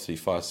write, obviously,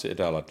 Fire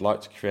Citadel. I'd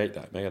like to create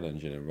that Mega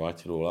Dungeon and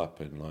write it all up.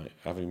 And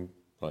having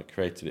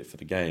created it for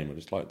the game, I'd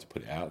just like to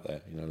put it out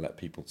there. Let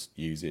people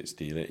use it,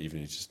 steal it, even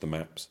if it's just the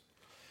maps.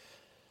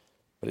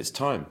 But it's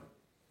time.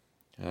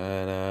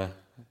 And I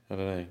don't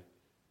know.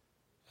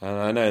 And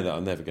I know that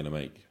I'm never going to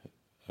make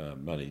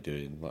money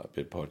doing a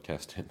bit of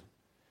podcasting.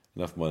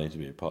 Enough money to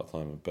be a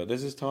part-timer. But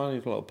there's this tiny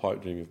little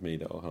pipe dream of me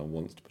that kind of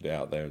wants to put it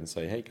out there and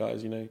say, hey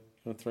guys, you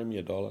want to throw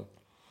me $1?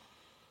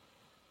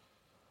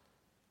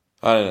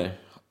 I don't know.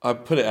 I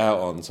put it out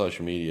on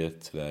social media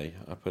today.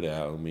 I put it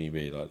out on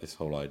maybe this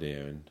whole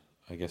idea, and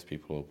I guess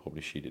people will probably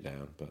shoot it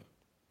down. But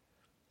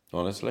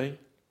honestly,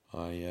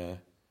 I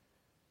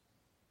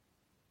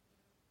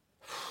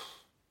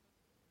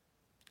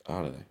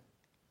don't know.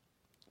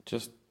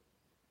 Just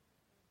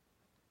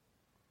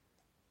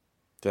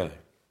don't know.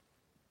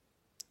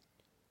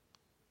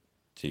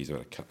 Jeez, I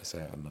gotta cut this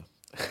out, haven't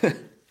I?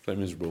 So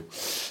miserable.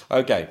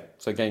 Okay,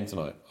 so game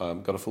tonight.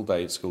 Got a full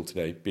day at school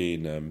today,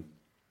 being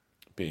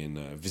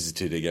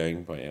visited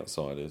again by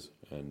outsiders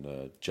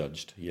and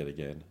judged yet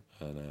again.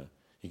 And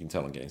you can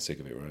tell I'm getting sick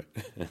of it, right?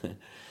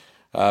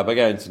 But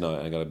going tonight,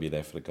 I'm going to be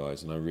there for the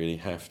guys, and I really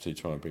have to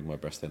try and bring my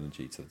best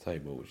energy to the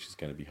table, which is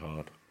going to be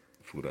hard.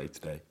 Full day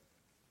today.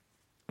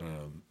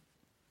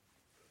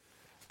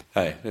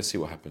 Hey, let's see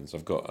what happens.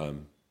 I've got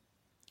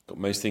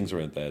most things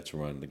around there to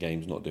run. The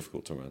game's not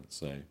difficult to run,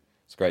 so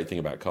it's a great thing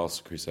about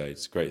Castle Crusade.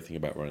 It's a great thing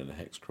about running a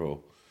hex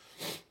crawl.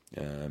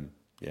 Yeah,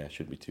 it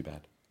shouldn't be too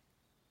bad.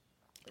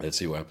 Let's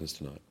see what happens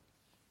tonight.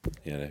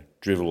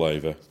 Drivel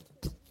over.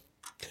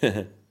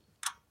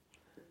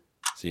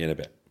 See you in a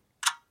bit.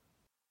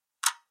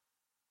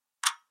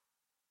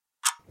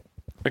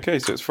 Okay,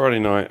 so it's Friday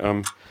night.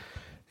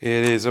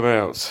 It is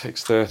about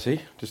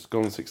 6:30, just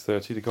gone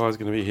 6:30. The guy's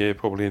going to be here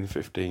probably in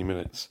 15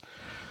 minutes.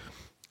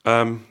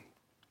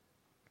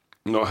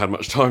 Not had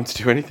much time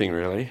to do anything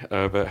really,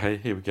 but hey,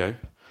 here we go.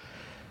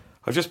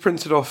 I've just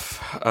printed off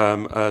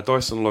a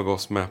Dyson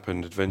Logos map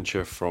and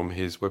adventure from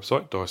his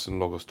website,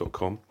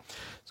 dysonlogos.com.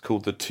 It's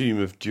called the Tomb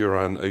of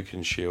Duran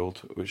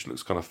Oakenshield, which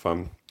looks kind of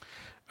fun.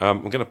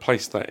 I'm going to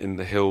place that in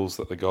the hills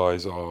that the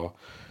guys are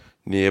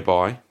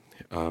nearby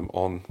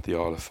on the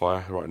Isle of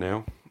Fire right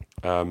now.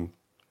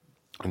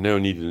 I now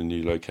needed a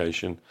new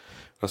location.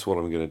 That's what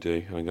I'm going to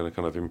do. I'm going to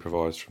kind of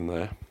improvise from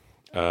there.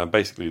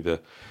 Basically, the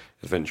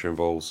adventure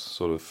involves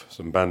sort of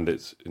some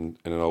bandits in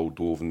an old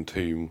dwarven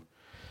tomb,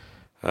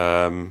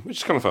 which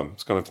is kind of fun.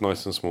 It's kind of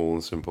nice and small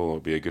and simple. It'll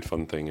be a good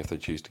fun thing if they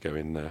choose to go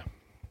in there.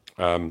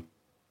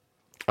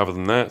 Other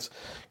than that,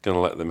 going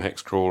to let them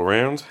hex crawl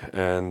around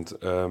and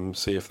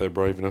see if they're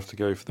brave enough to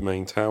go for the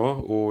main tower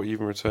or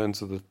even return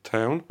to the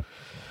town.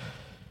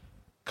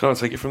 Can't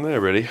take it from there,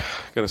 really.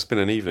 Going to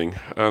spend an evening.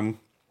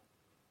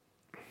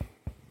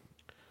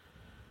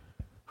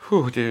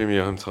 Dear me,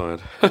 I'm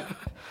tired. I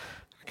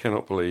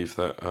cannot believe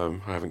that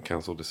I haven't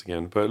cancelled this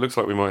again. But it looks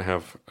like we might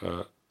have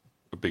a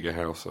bigger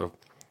house. I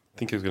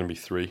think it's going to be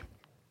 3.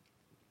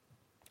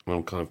 And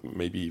I'm kind of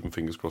maybe even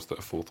fingers crossed that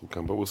a fourth will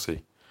come, but we'll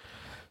see.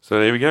 So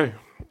there we go.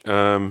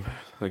 They're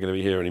going to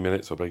be here any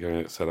minute, so I better go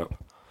and get set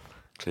up,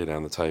 clear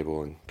down the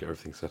table and get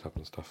everything set up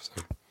and stuff.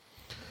 So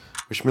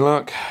wish me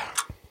luck.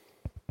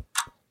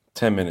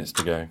 10 minutes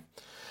to go.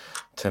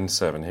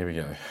 10:07, here we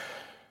go.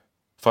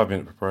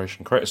 5-minute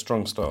preparation. Create a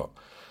strong start.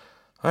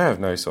 I have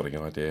no sort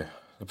of idea.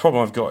 The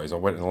problem I've got is I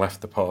went and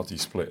left the party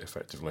split,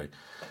 effectively.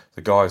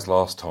 The guys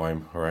last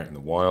time are out in the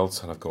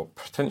wilds, and I've got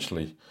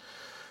potentially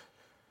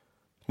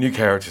new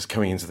characters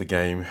coming into the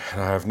game,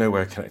 and I have no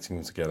way of connecting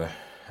them together.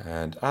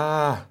 And,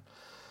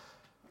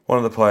 one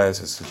of the players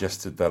has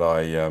suggested that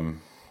I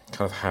kind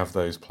of have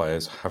those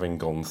players having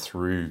gone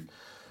through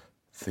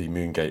the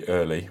Moongate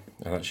early,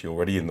 and actually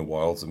already in the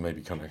wilds, and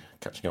maybe kind of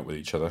catching up with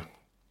each other.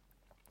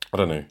 I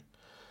don't know.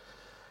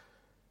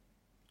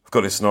 I've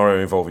got this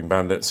scenario involving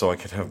bandits, so I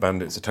could have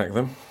bandits attack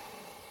them.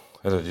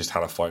 As I just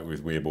had a fight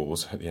with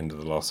Weirboars at the end of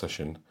the last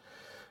session.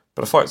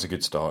 But a fight's a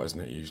good start, isn't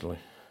it, usually?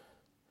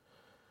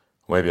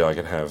 Maybe I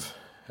could have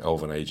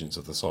elven agents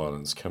of the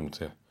silence come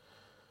to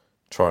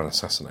try and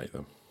assassinate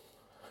them.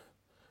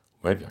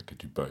 Maybe I could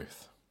do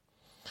both.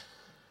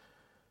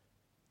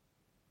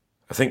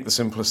 I think the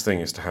simplest thing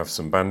is to have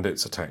some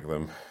bandits attack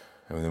them,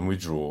 and then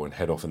withdraw and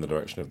head off in the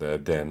direction of their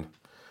den.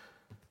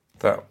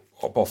 That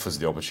offers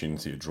the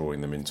opportunity of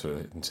drawing them into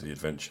the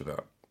adventure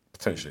that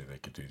potentially they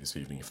could do this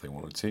evening if they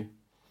wanted to,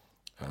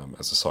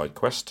 as a side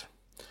quest.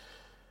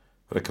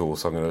 But of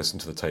course, I'm going to listen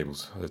to the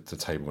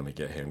table when I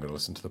get here. I'm going to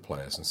listen to the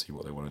players and see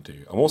what they want to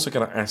do. I'm also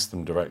going to ask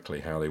them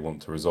directly how they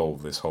want to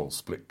resolve this whole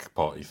split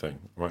party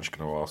thing. I'm actually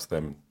going to ask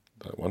them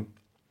that one.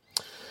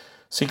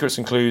 Secrets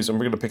and clues, I'm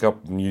going to pick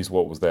up and use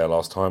what was there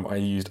last time. I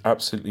used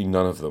absolutely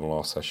none of them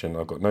last session.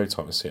 I've got no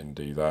time to sit and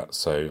do that,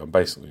 so I'm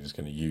basically just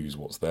going to use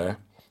what's there.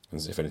 And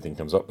if anything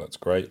comes up, that's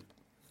great.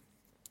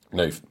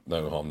 No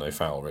harm, no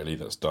foul, really.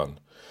 That's done.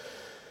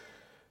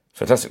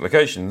 Fantastic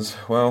locations.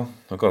 Well,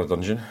 I've got a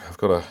dungeon. I've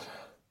got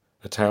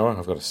a tower.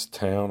 I've got a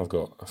town. I've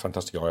got a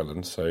fantastic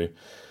island. So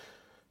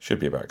should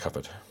be about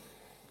covered.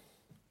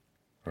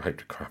 I hope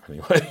to crap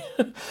anyway.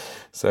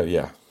 So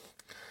yeah.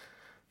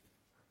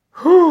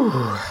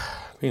 Whew.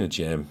 Being a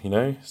GM,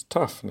 it's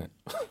tough, isn't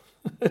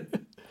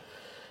it?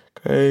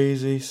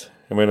 Crazies.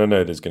 I mean, I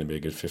know there's going to be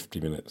a good 50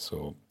 minutes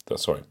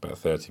about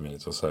 30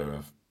 minutes or so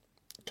of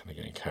kind of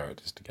getting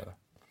characters together.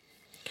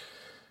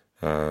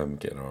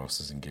 Getting our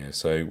asses in gear.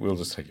 So we'll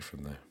just take it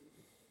from there.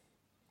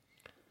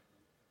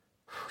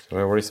 Did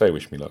I already say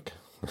wish me luck?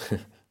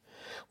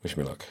 Wish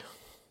me luck.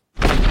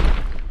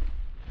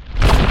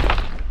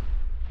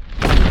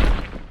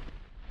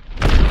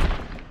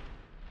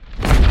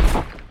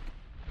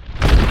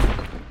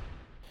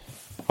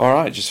 All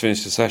right, just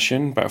finished the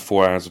session. About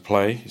 4 hours of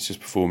play. It's just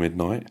before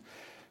midnight.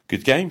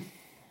 Good game.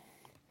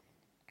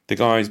 The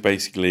guys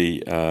basically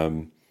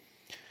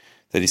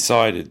they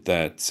decided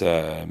that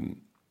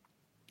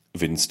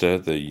Vinster,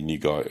 the new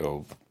guy,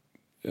 or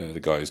the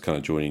guy who's kind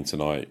of joining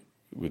tonight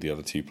with the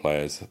other two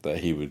players, that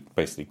he would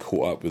basically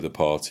caught up with the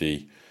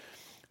party,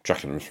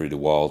 tracking them through the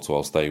wilds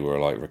whilst they were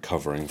like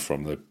recovering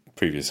from the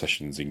previous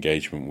session's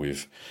engagement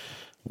with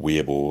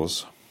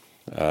Weirboars.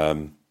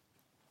 And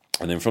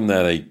then from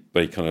there,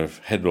 they kind of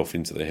headed off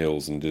into the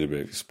hills and did a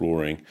bit of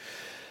exploring.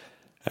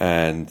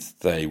 And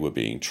they were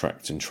being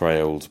tracked and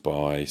trailed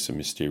by some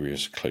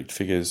mysterious cloaked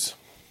figures.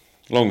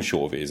 Long and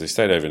short of it is they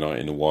stayed overnight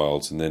in the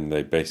wilds, and then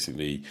they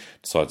basically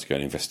decided to go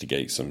and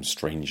investigate some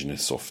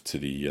strangeness off to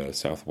the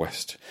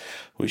southwest,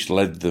 which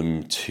led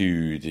them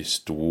to this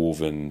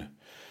dwarven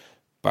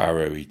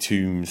barrowy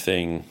tomb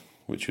thing,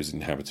 which was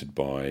inhabited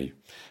by,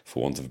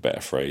 for want of a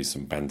better phrase,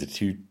 some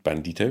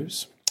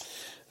banditos.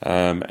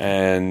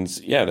 And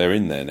yeah, they're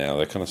in there now.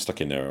 They're kind of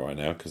stuck in there right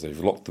now because they've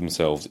locked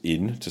themselves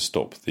in to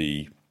stop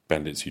the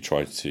bandits who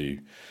tried to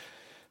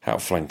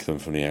outflank them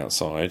from the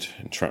outside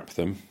and trap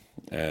them.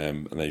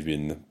 And they've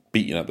been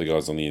beating up the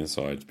guys on the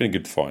inside. It's been a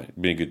good fight. It's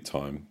been a good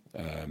time.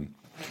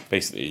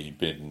 Basically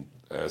been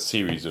a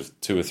series of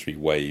 2 or 3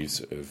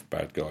 waves of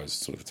bad guys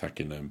sort of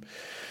attacking them.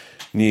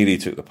 Nearly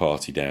took the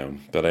party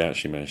down, but they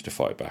actually managed to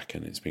fight back,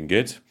 and it's been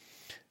good.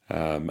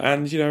 And,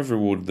 I've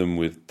rewarded them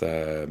with,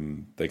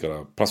 they got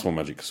a +1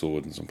 magic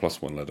sword and some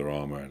 +1 leather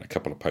armour and a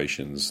couple of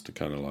potions to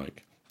kind of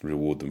like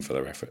reward them for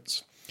their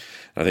efforts.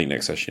 And I think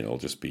next session it'll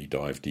just be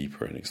dive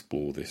deeper and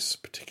explore this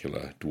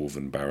particular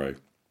dwarven barrow.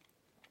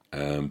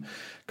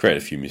 Create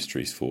a few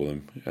mysteries for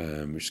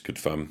them, which is good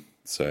fun.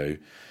 So,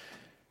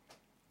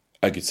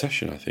 a good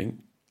session, I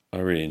think. I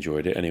really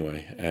enjoyed it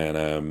anyway.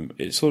 And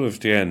it sort of,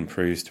 again,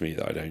 proves to me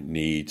that I don't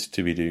need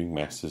to be doing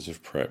masses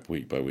of prep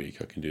week by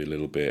week. I can do a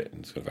little bit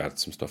and sort of add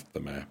some stuff to the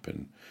map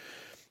and,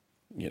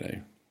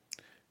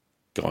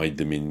 guide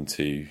them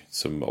into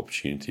some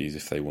opportunities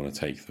if they want to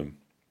take them.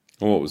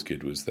 And what was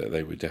good was that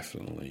they were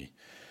definitely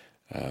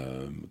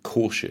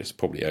cautious,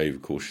 probably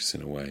overcautious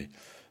in a way,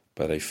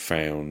 but they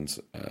found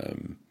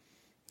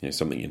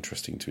something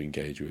interesting to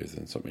engage with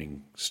and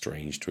something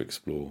strange to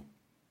explore.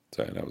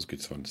 So that was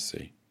good fun to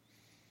see.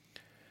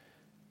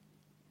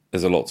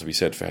 There's a lot to be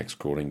said for hex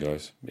crawling,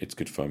 guys. It's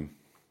good fun.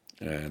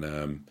 And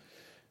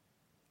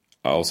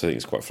I also think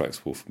it's quite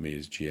flexible for me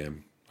as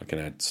GM. I can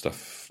add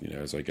stuff,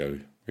 as I go,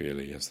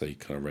 really, as they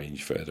kind of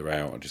range further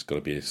out. I've just got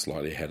to be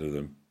slightly ahead of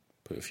them,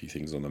 put a few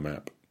things on the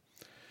map.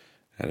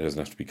 And it doesn't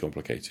have to be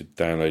complicated.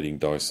 Downloading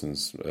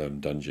Dyson's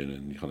dungeon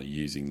and kind of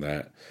using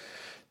that,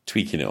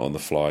 tweaking it on the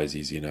fly is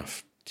easy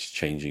enough. Just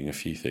changing a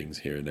few things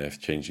here and there,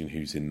 changing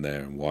who's in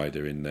there and why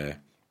they're in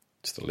there.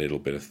 Just a little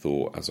bit of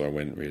thought as I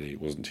went, really.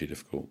 It wasn't too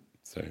difficult.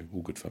 So,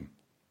 all good fun.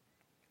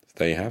 So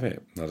there you have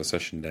it. Another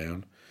session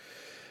down.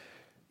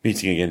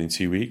 Meeting again in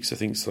 2 weeks. I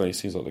think so. It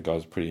seems like the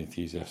guys are pretty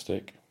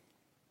enthusiastic.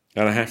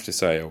 And I have to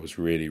say, I was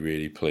really,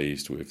 really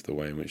pleased with the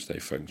way in which they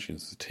function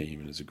as a team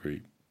and as a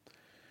group.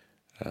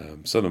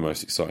 Some of the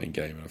most exciting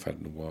game I've had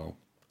in a while.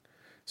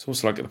 It's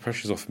also like the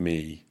pressure's off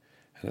me,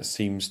 and it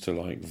seems to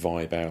like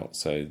vibe out,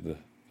 so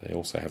they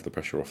also have the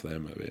pressure off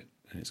them a bit,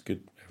 and it's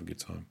good. Have a good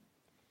time.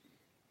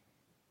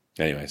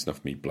 Anyway, it's enough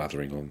of me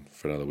blathering on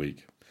for another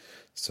week.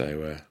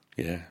 So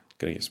gonna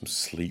get some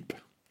sleep.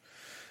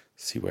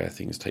 See where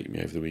things take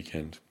me over the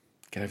weekend.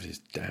 Get over this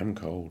damn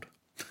cold.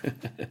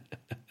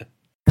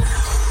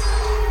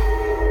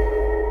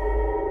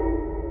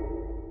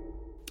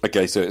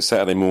 Okay, so it's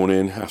Saturday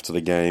morning after the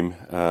game.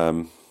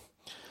 Kind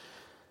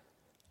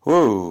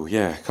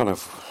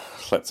of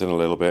slept in a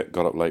little bit,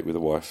 got up late with the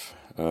wife.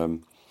 By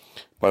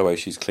the way,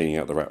 she's cleaning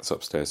out the rats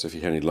upstairs, so if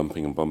you hear any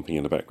lumping and bumping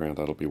in the background,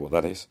 that'll be what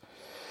that is.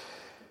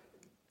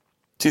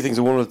 Two things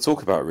I wanted to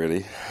talk about,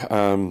 really.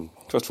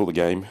 First of all, the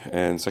game,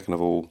 and second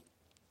of all,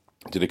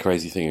 did a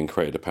crazy thing and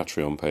created a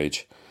Patreon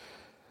page.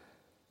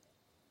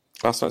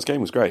 Last night's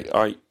game was great.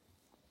 I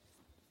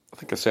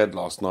think I said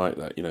last night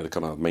that, the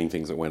kind of main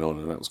things that went on,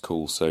 and that was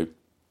cool. So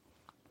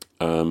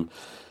I'm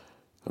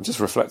just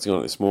reflecting on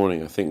it this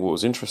morning. I think what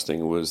was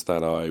interesting was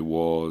that I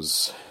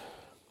was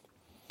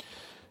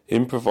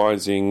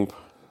improvising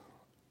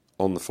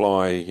on the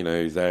fly,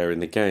 there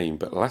in the game,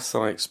 but less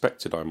than I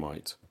expected I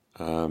might,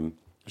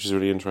 which is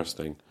really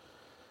interesting.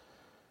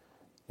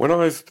 When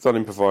I've done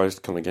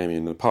improvised kind of gaming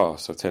in the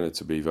past, I've tended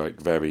to be like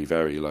very,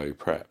 very low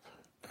prep.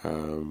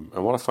 And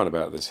what I find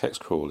about this hex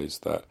crawl is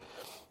that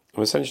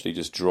I'm essentially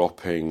just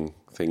dropping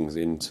things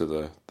into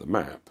the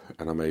map,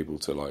 and I'm able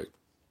to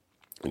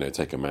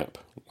take a map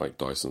like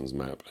Dyson's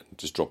map and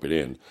just drop it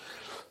in.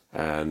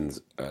 And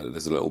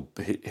there's a little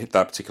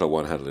that particular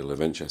one had a little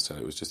adventure, so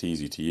it was just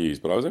easy to use.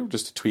 But I was able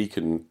just to tweak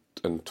and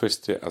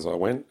twist it as I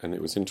went, and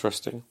it was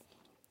interesting.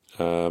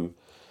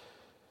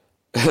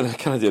 And I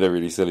kind of did a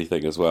really silly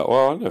thing as well.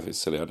 Well, I don't know if it's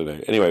silly, I don't know.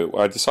 Anyway,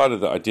 I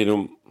decided that I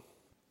didn't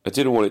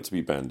want it to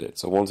be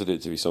bandits. I wanted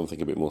it to be something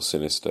a bit more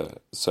sinister.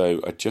 So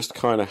I just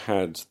kind of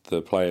had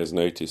the players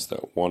notice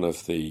that one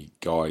of the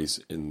guys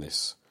in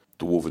this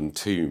dwarven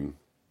tomb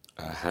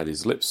had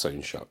his lips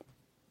sewn shut.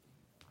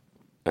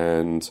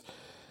 And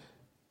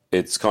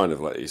it's kind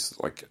of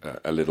like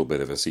a little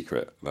bit of a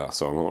secret there,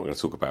 so I'm not going to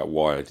talk about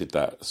why I did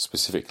that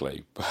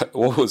specifically. But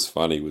what was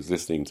funny was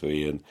listening to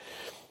Ian.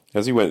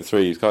 As he went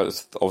through, he kind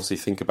of obviously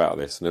think about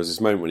this, and there was this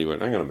moment when he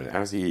went, hang on a minute, how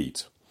does he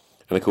eat?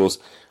 And of course,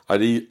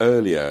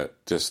 earlier,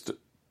 just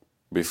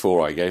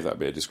before I gave that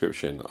bit of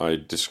description, I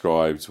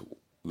described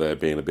there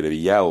being a bit of a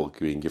yell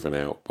being given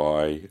out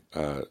by,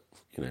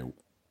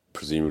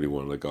 presumably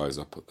one of the guys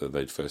up that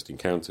they'd first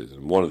encountered.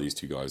 And one of these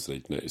two guys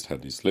they'd noticed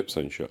had his lips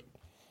sewn shut.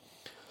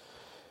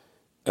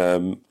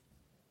 And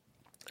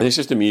it's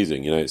just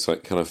amusing, it's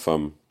like kind of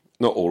fun.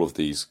 Not all of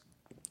these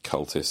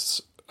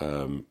cultists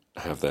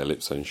have their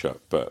lips sewn shut,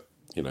 but,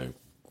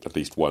 at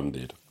least one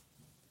did.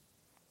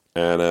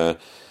 And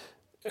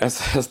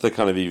as the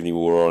kind of evening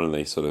wore on and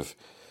they sort of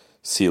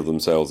sealed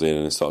themselves in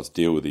and started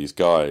to deal with these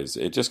guys,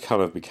 it just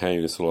kind of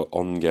became this sort of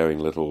ongoing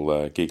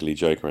little giggly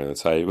joke around the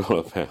table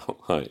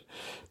about like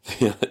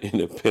the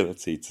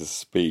inability to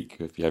speak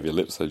if you have your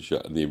lips sewn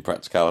shut and the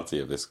impracticality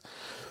of this.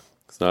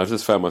 So I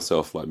just found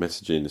myself like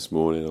messaging this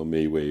morning on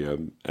me where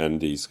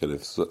Andy's kind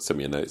of sent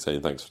me a note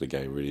saying thanks for the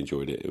game, really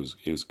enjoyed it.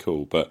 It was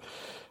cool, but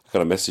I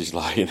kind of messaged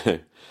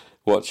like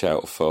watch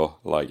out for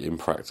like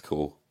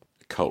impractical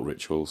cult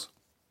rituals.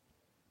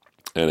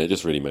 And it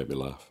just really made me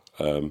laugh.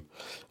 I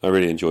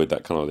really enjoyed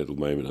that kind of little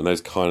moment. And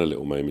those kind of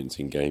little moments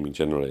in gaming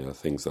generally are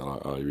things that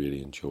I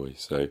really enjoy.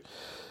 So,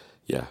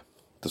 yeah,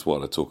 just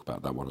wanted to talk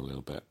about that one a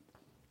little bit.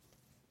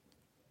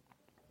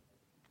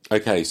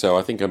 Okay, so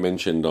I think I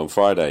mentioned on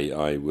Friday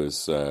I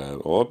was,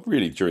 or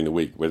really during the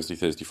week, Wednesday,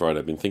 Thursday, Friday,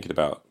 I've been thinking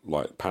about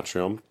like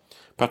Patreon.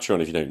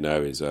 Patreon, if you don't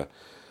know, is a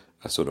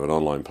sort of an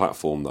online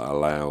platform that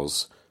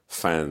allows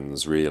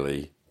fans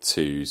really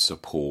to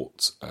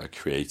support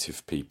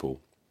creative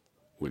people,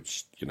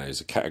 which,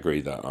 is a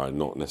category that I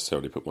not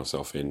necessarily put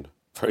myself in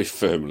very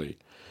firmly.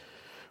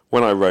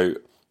 When I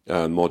wrote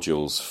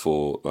modules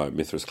for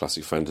Mythras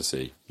Classic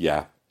Fantasy,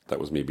 that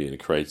was me being a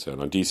creator.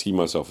 And I do see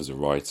myself as a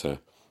writer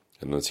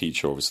and a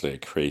teacher, obviously a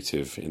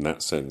creative in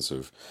that sense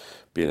of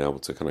being able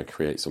to kind of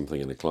create something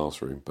in the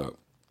classroom. But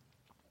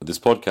this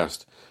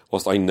podcast,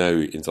 whilst I know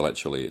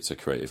intellectually it's a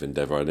creative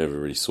endeavour, I never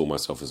really saw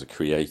myself as a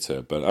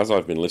creator. But as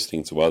I've been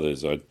listening to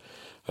others, I'd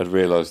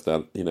realised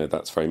that,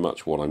 that's very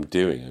much what I'm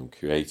doing. I'm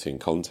creating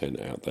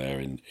content out there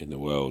in the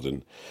world.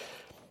 And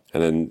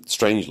then,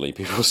 strangely,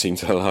 people seem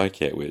to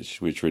like it, which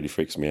really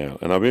freaks me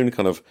out. And I've been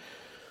kind of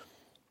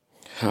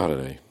I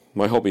don't know.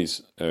 My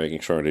hobbies are an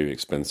extraordinarily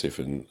expensive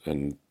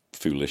and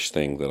foolish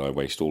thing that I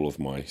waste all of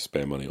my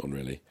spare money on,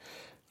 really.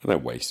 I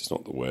don't waste, it's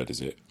not the word,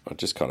 is it? I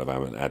just kind of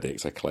am an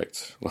addict. I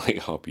collect like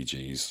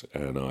RPGs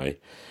and I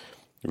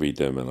read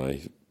them and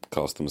I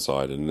cast them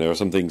aside. And there are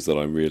some things that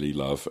I really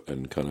love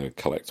and kind of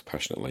collect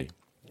passionately.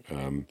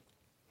 And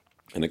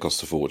it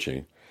costs a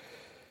fortune.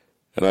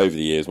 And over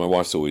the years, my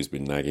wife's always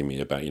been nagging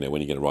me about, when you're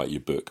going to write your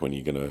book, when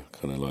you're going to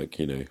kind of like,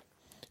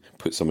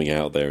 put something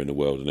out there in the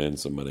world and earn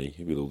some money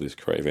with all this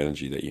creative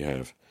energy that you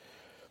have.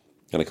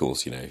 And of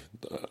course,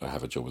 I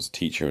have a job as a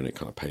teacher and it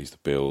kind of pays the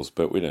bills,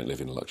 but we don't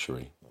live in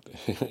luxury.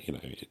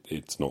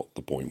 It's not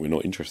the point. We're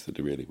not interested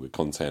really. We're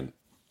content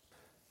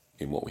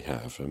in what we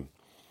have. And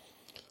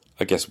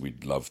I guess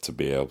we'd love to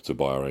be able to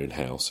buy our own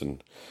house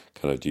and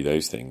kind of do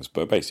those things,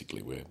 but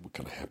basically we're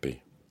kind of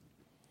happy.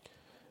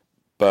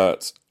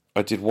 But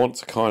I did want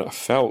to I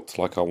felt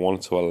like I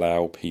wanted to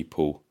allow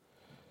people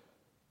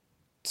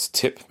to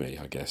tip me,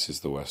 I guess is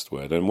the worst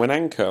word. And when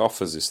Anchor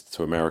offers this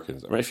to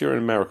Americans, I mean, if you're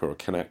in America or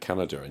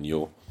Canada and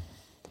you're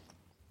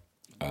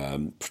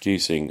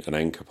producing an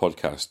Anchor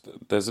podcast,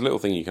 there's a little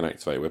thing you can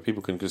activate where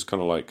people can just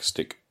kind of like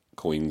stick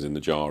coins in the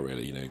jar,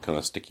 really, kind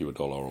of stick you $1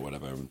 or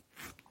whatever. And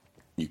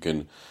you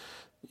can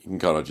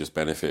kind of just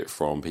benefit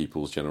from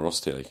people's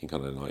generosity. They can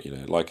kind of like,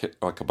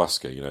 like a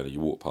busker, that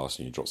you walk past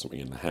and you drop something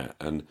in the hat.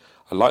 And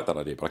I like that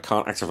idea, but I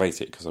can't activate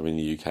it because I'm in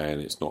the UK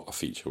and it's not a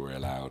feature we're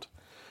allowed.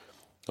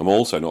 I'm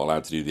also not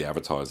allowed to do the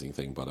advertising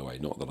thing, by the way.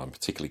 Not that I'm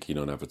particularly keen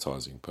on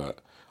advertising, but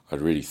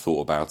I'd really thought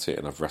about it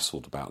and I've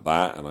wrestled about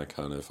that. And I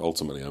kind of,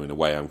 ultimately, in a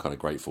way, I'm kind of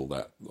grateful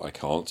that I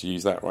can't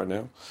use that right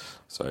now.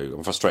 So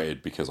I'm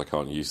frustrated because I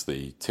can't use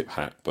the tip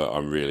hat, but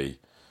I'm really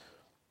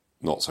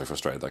not so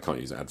frustrated that I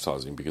can't use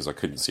advertising because I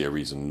couldn't see a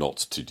reason not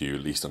to do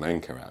at least an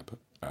Anchor ad,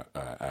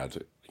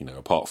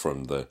 apart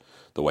from the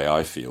way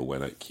I feel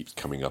when it keeps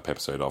coming up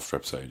episode after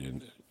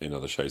episode in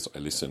other shows that I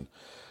listen.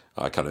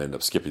 I kind of end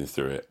up skipping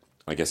through it.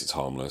 I guess it's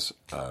harmless.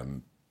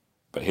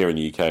 But here in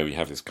the UK, we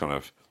have this kind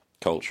of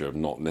culture of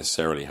not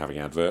necessarily having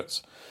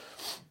adverts.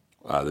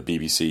 The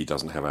BBC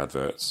doesn't have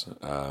adverts.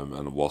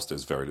 And whilst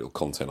there's very little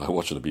content I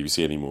watch on the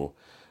BBC anymore,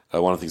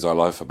 one of the things I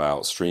love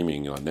about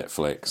streaming, like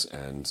Netflix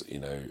and,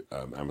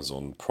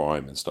 Amazon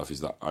Prime and stuff,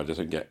 is that I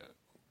don't get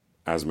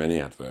as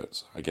many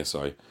adverts. I guess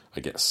I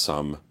get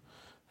some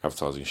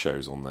advertising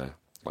shows on there,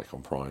 like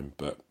on Prime,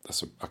 but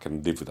I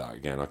can live with that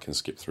again. I can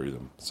skip through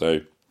them.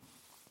 So,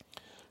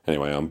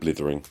 anyway, I'm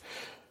blithering.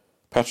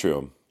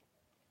 Patreon.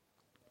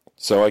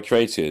 So I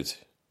created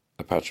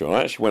a Patreon.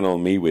 I actually went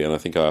on MeWe and I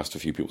think I asked a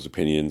few people's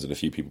opinions and a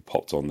few people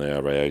popped on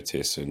there. Ray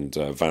Otis and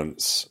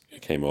Vance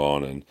came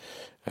on and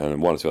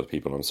one or two other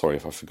people, I'm sorry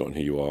if I've forgotten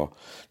who you are,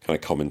 kind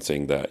of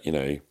commenting that,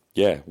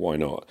 yeah, why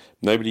not?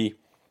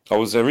 I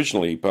was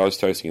originally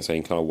posting and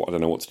saying kind of, I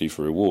don't know what to do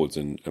for rewards.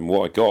 And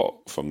what I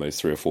got from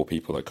those 3 or 4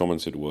 people that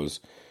commented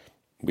was,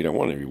 we don't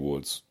want any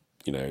rewards.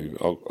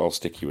 I'll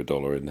stick you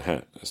 $1 in the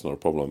hat. That's not a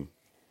problem.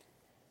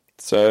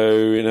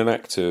 So in an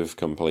act of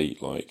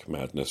complete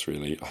madness,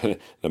 really,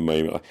 the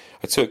moment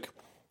I took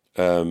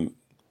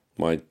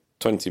my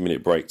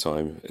 20-minute break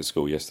time at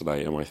school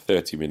yesterday and my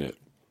 30-minute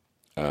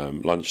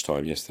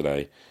lunchtime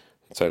yesterday,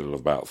 a total of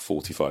about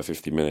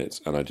 45-50 minutes,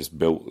 and I just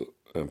built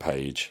a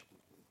page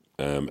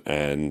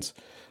and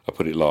I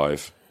put it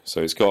live.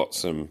 So it's got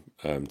some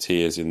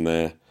tiers in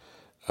there.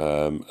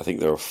 I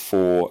think there are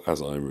 4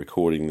 as I'm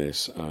recording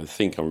this. I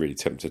think I'm really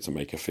tempted to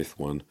make a 5th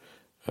one,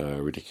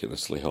 a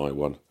ridiculously high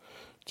one,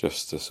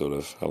 just to sort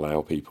of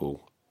allow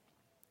people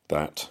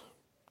that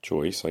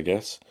choice, I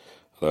guess.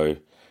 Although,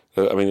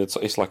 I mean, it's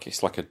like $1,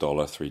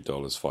 $3,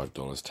 $5,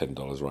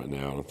 $10 right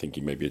now. And I'm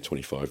thinking maybe a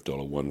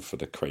 $25 one for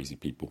the crazy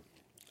people.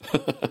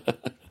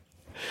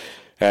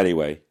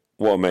 Anyway,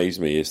 what amazed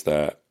me is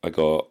that I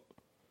got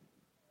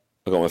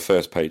my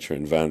first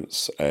patron,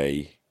 Vance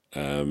A,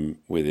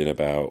 within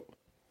about,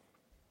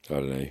 I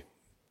don't know,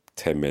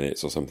 10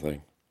 minutes or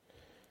something.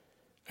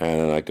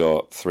 And I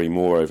got 3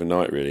 more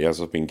overnight, really.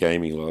 As I've been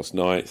gaming last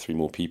night, 3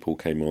 more people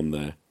came on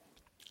there.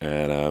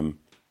 And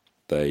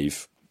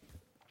they've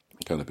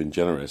kind of been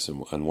generous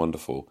and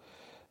wonderful.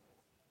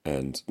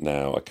 And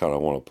now I kind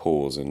of want to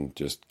pause and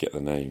just get the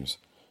names.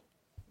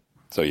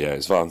 So, yeah,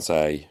 it's Vance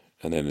A.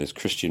 And then there's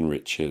Christian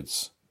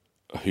Richards,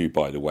 who,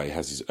 by the way,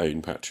 has his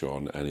own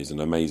Patreon and is an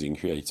amazing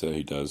creator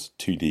who does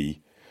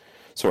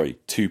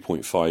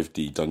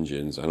 2.5D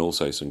dungeons and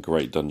also some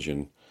great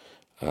dungeon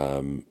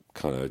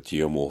kind of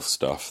geomorph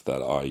stuff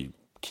that I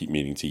keep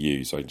meaning to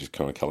use. I just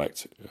kind of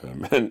collect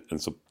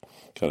and so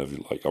kind of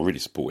I really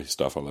support his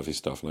stuff. I love his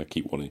stuff and I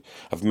keep wanting.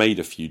 I've made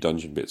a few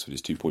dungeon bits with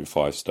his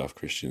 2.5 stuff.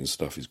 Christian's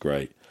stuff is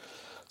great.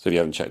 So if you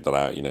haven't checked that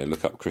out,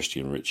 look up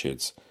Christian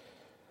Richards.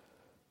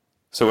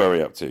 So where are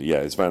we up to? Yeah,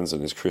 it's Vance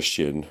and there's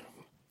Christian.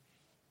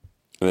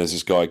 And there's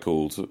this guy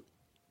called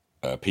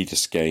Peter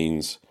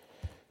Skanes.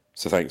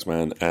 So thanks,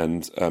 man.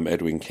 And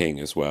Edwin King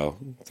as well.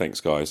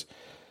 Thanks, guys.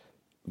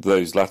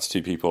 Those latter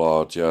 2 people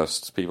are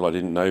just people I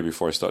didn't know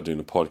before I started doing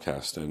the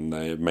podcast, and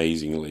they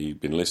amazingly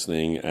been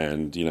listening.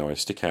 And I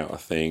stick out a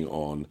thing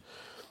on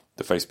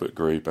the Facebook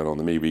group and on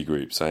the MeWe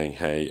group saying,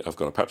 hey, I've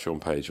got a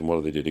Patreon page, and what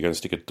do they do? They're going to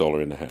stick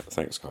 $1 in the hat.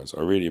 Thanks, guys.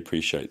 I really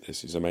appreciate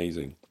this. It's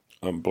amazing.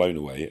 I'm blown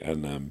away.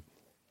 And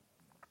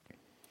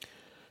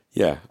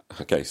yeah,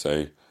 okay,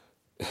 so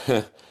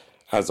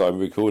as I'm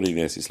recording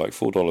this, it's like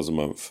 $4 a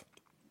month.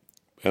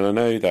 And I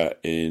know that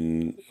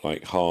in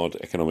like hard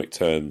economic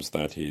terms,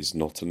 that is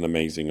not an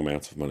amazing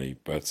amount of money,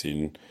 but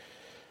in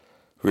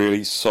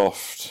really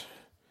soft,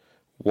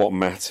 what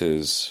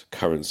matters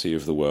currency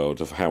of the world,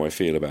 of how I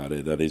feel about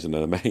it, that is an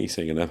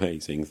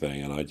amazing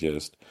thing. And I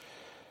just,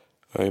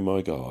 oh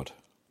my God,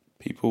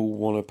 people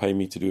want to pay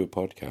me to do a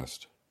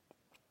podcast.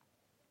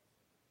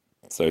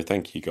 So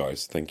thank you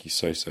guys. Thank you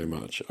so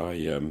much.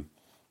 I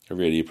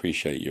really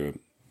appreciate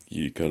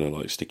you kind of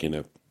like sticking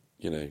a,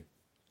 $1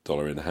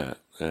 in the hat.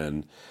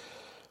 And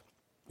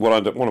what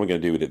am I going to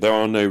do with it? There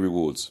are no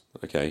rewards,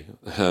 okay?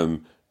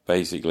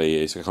 Basically,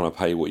 it's a kind of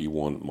pay what you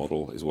want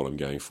model is what I'm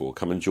going for.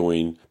 Come and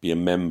join, be a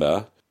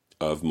member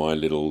of my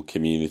little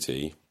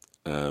community,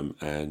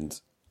 and,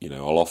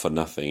 I'll offer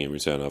nothing in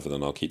return other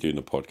than I'll keep doing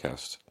the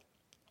podcast.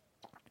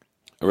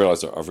 I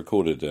realise that I've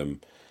recorded an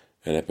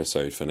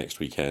episode for next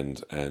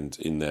weekend, and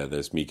in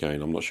there's me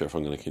going, I'm not sure if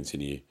I'm going to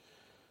continue.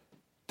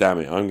 Damn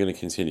it, I'm going to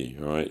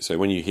continue, all right? So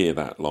when you hear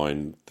that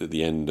line at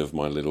the end of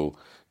my little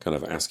kind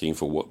of asking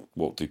for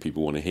what do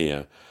people want to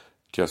hear,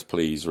 just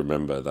please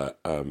remember that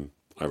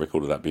I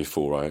recorded that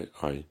before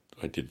I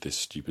did this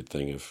stupid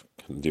thing of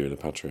doing a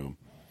Patreon.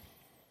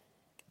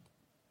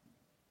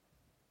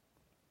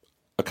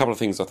 A couple of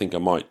things I think I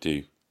might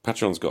do.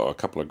 Patreon's got a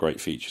couple of great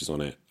features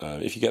on it.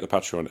 If you get the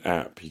Patreon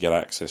app, you get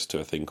access to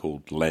a thing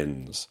called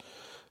Lens.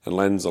 And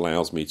Lens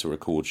allows me to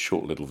record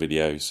short little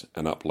videos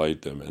and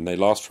upload them. And they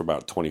last for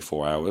about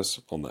 24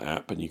 hours on the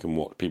app, and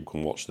people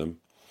can watch them.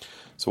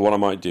 So what I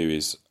might do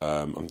is,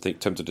 I'm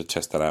tempted to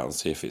test that out and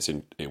see if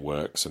it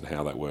works and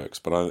how that works.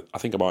 But I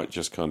think I might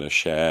just kind of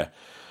share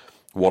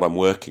what I'm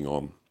working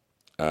on,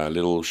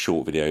 little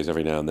short videos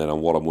every now and then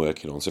on what I'm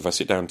working on. So if I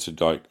sit down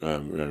to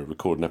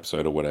record an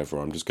episode or whatever,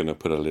 I'm just going to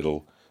put a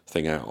little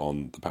thing out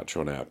on the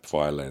Patreon app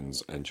via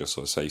Lens and just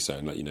sort of say so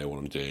and let you know what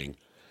I'm doing.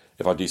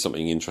 If I do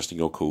something interesting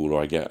or cool,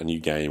 or I get a new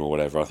game or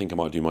whatever, I think I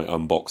might do my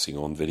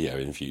unboxing on video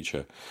in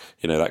future,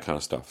 that kind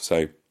of stuff.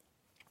 So,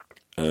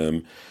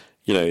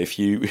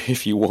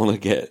 if you want to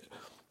get,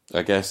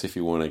 I guess if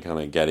you want to kind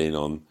of get in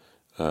on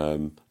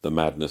the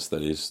madness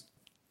that is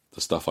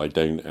the stuff I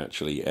don't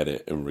actually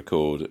edit and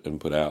record and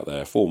put out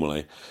there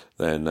formally,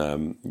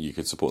 then you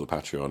could support the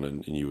Patreon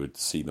and you would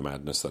see the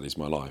madness that is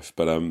my life.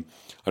 But I'm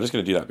just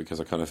going to do that because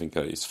I kind of think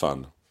that it's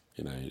fun,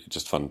 it's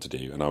just fun to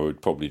do, and I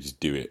would probably just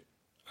do it.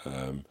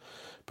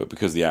 But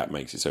because the app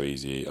makes it so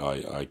easy,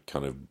 I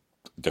kind of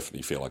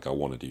definitely feel like I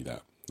want to do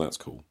that. That's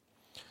cool.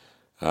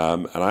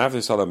 And I have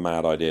this other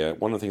mad idea.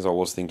 One of the things I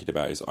was thinking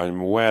about is I'm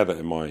aware that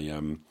in my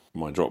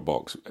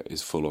Dropbox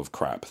is full of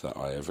crap that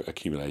I have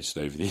accumulated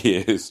over the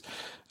years.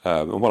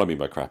 And what I mean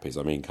by crap is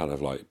I mean kind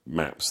of like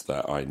maps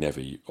that I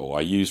never, or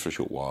I used for a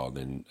short while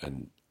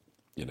and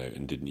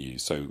didn't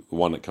use. So the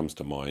one that comes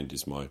to mind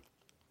is my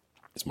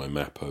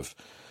map of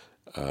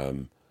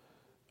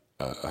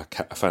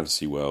a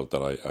fantasy world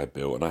that I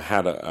built, and I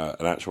had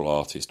an actual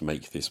artist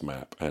make this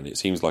map, and it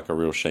seems like a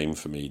real shame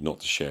for me not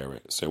to share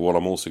it. So what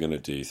I'm also going to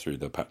do through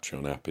the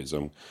Patreon app is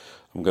I'm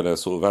going to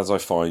sort of, as I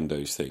find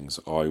those things,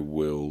 I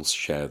will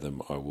share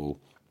them. I will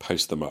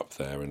post them up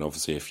there, and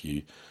obviously if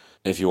you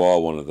are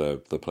one of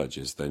the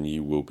pledges, then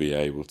you will be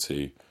able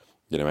to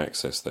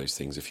access those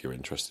things if you're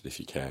interested, if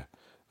you care.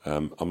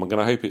 I'm going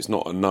to hope it's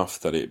not enough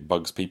that it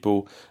bugs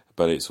people,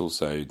 but it's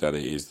also that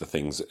it is the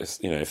things,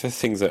 if there's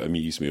things that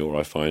amuse me or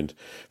I find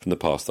from the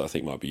past that I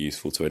think might be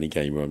useful to any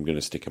gamer, I'm going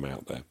to stick them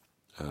out there.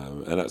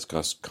 And that's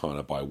just kind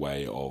of by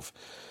way of,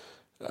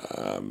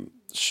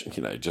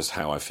 just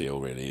how I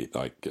feel really.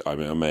 Like, I'm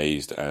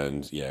amazed,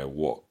 and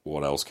what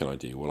else can I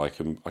do? Well, I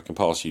can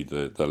pass you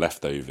the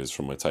leftovers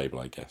from my table,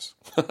 I guess.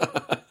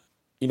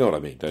 You know what I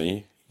mean, don't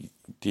you?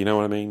 Do you know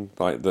what I mean?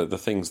 Like the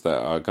things that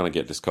are going to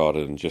get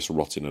discarded and just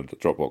rot in a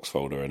Dropbox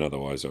folder and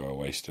otherwise are a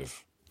waste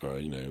of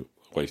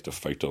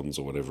photons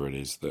or whatever it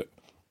is that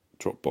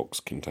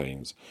Dropbox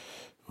contains,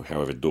 or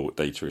however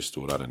data is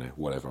stored. I don't know,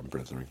 whatever, I'm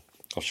blithering.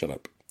 I'll shut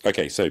up.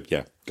 Okay, so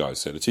yeah, guys,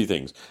 so the two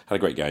things. Had a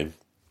great game,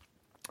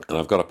 and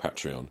I've got a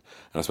Patreon, and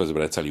I suppose I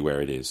better tell you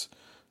where it is.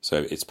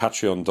 So it's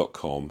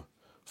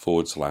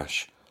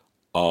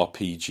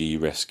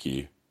patreon.com/RPG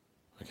Rescue.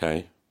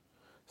 Okay,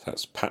 so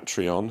that's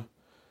Patreon,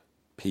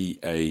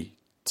 Patreon.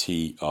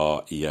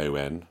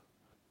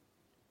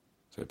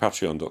 So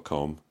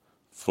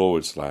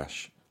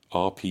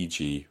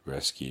patreon.com/RPG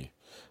Rescue.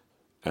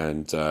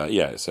 And so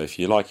if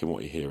you're liking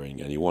what you're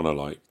hearing and you want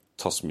to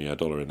toss me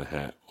 $1 in the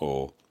hat,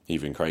 or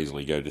even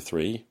crazily go to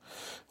 3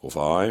 or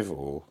 5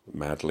 or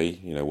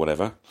madly,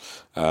 whatever,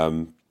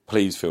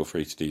 please feel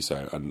free to do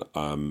so. And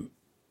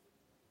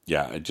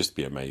it'd just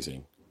be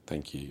amazing.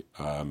 Thank you.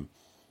 I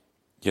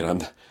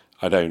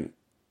don't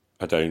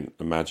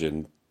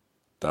imagine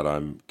that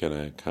I'm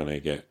gonna kind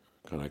of get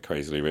kind of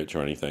crazily rich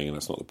or anything, and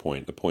that's not the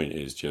point. The point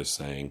is just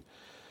saying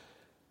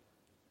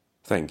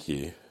thank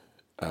you.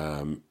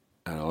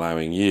 and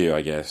allowing you,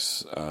 I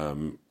guess,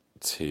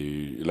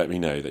 to let me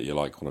know that you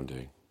like what I'm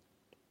doing.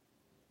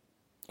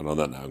 And on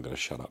that note, I'm going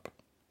to shut up.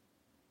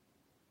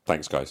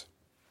 Thanks, guys.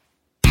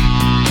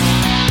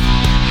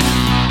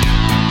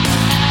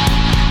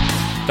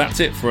 That's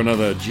it for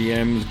another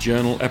GM's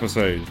Journal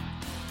episode.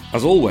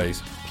 As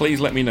always, please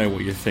let me know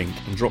what you think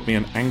and drop me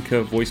an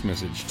Anchor voice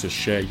message to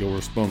share your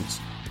response.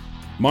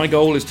 My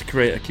goal is to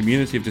create a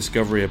community of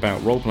discovery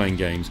about role-playing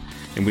games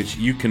in which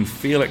you can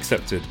feel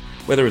accepted,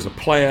 whether as a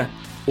player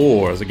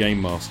or as a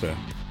game master.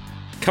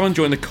 Come and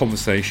join the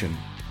conversation.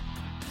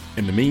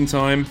 In the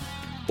meantime,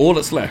 all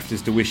that's left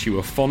is to wish you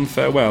a fond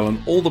farewell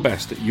and all the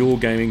best at your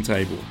gaming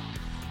table.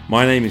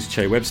 My name is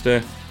Che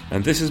Webster,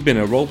 and this has been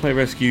a Roleplay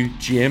Rescue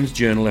GM's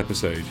Journal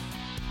episode.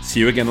 See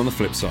you again on the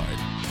flip side.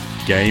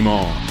 Game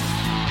on.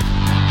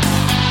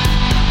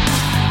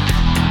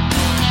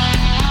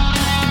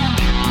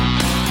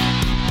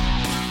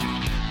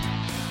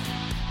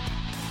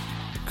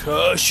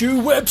 Curse you,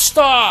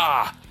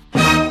 Webster!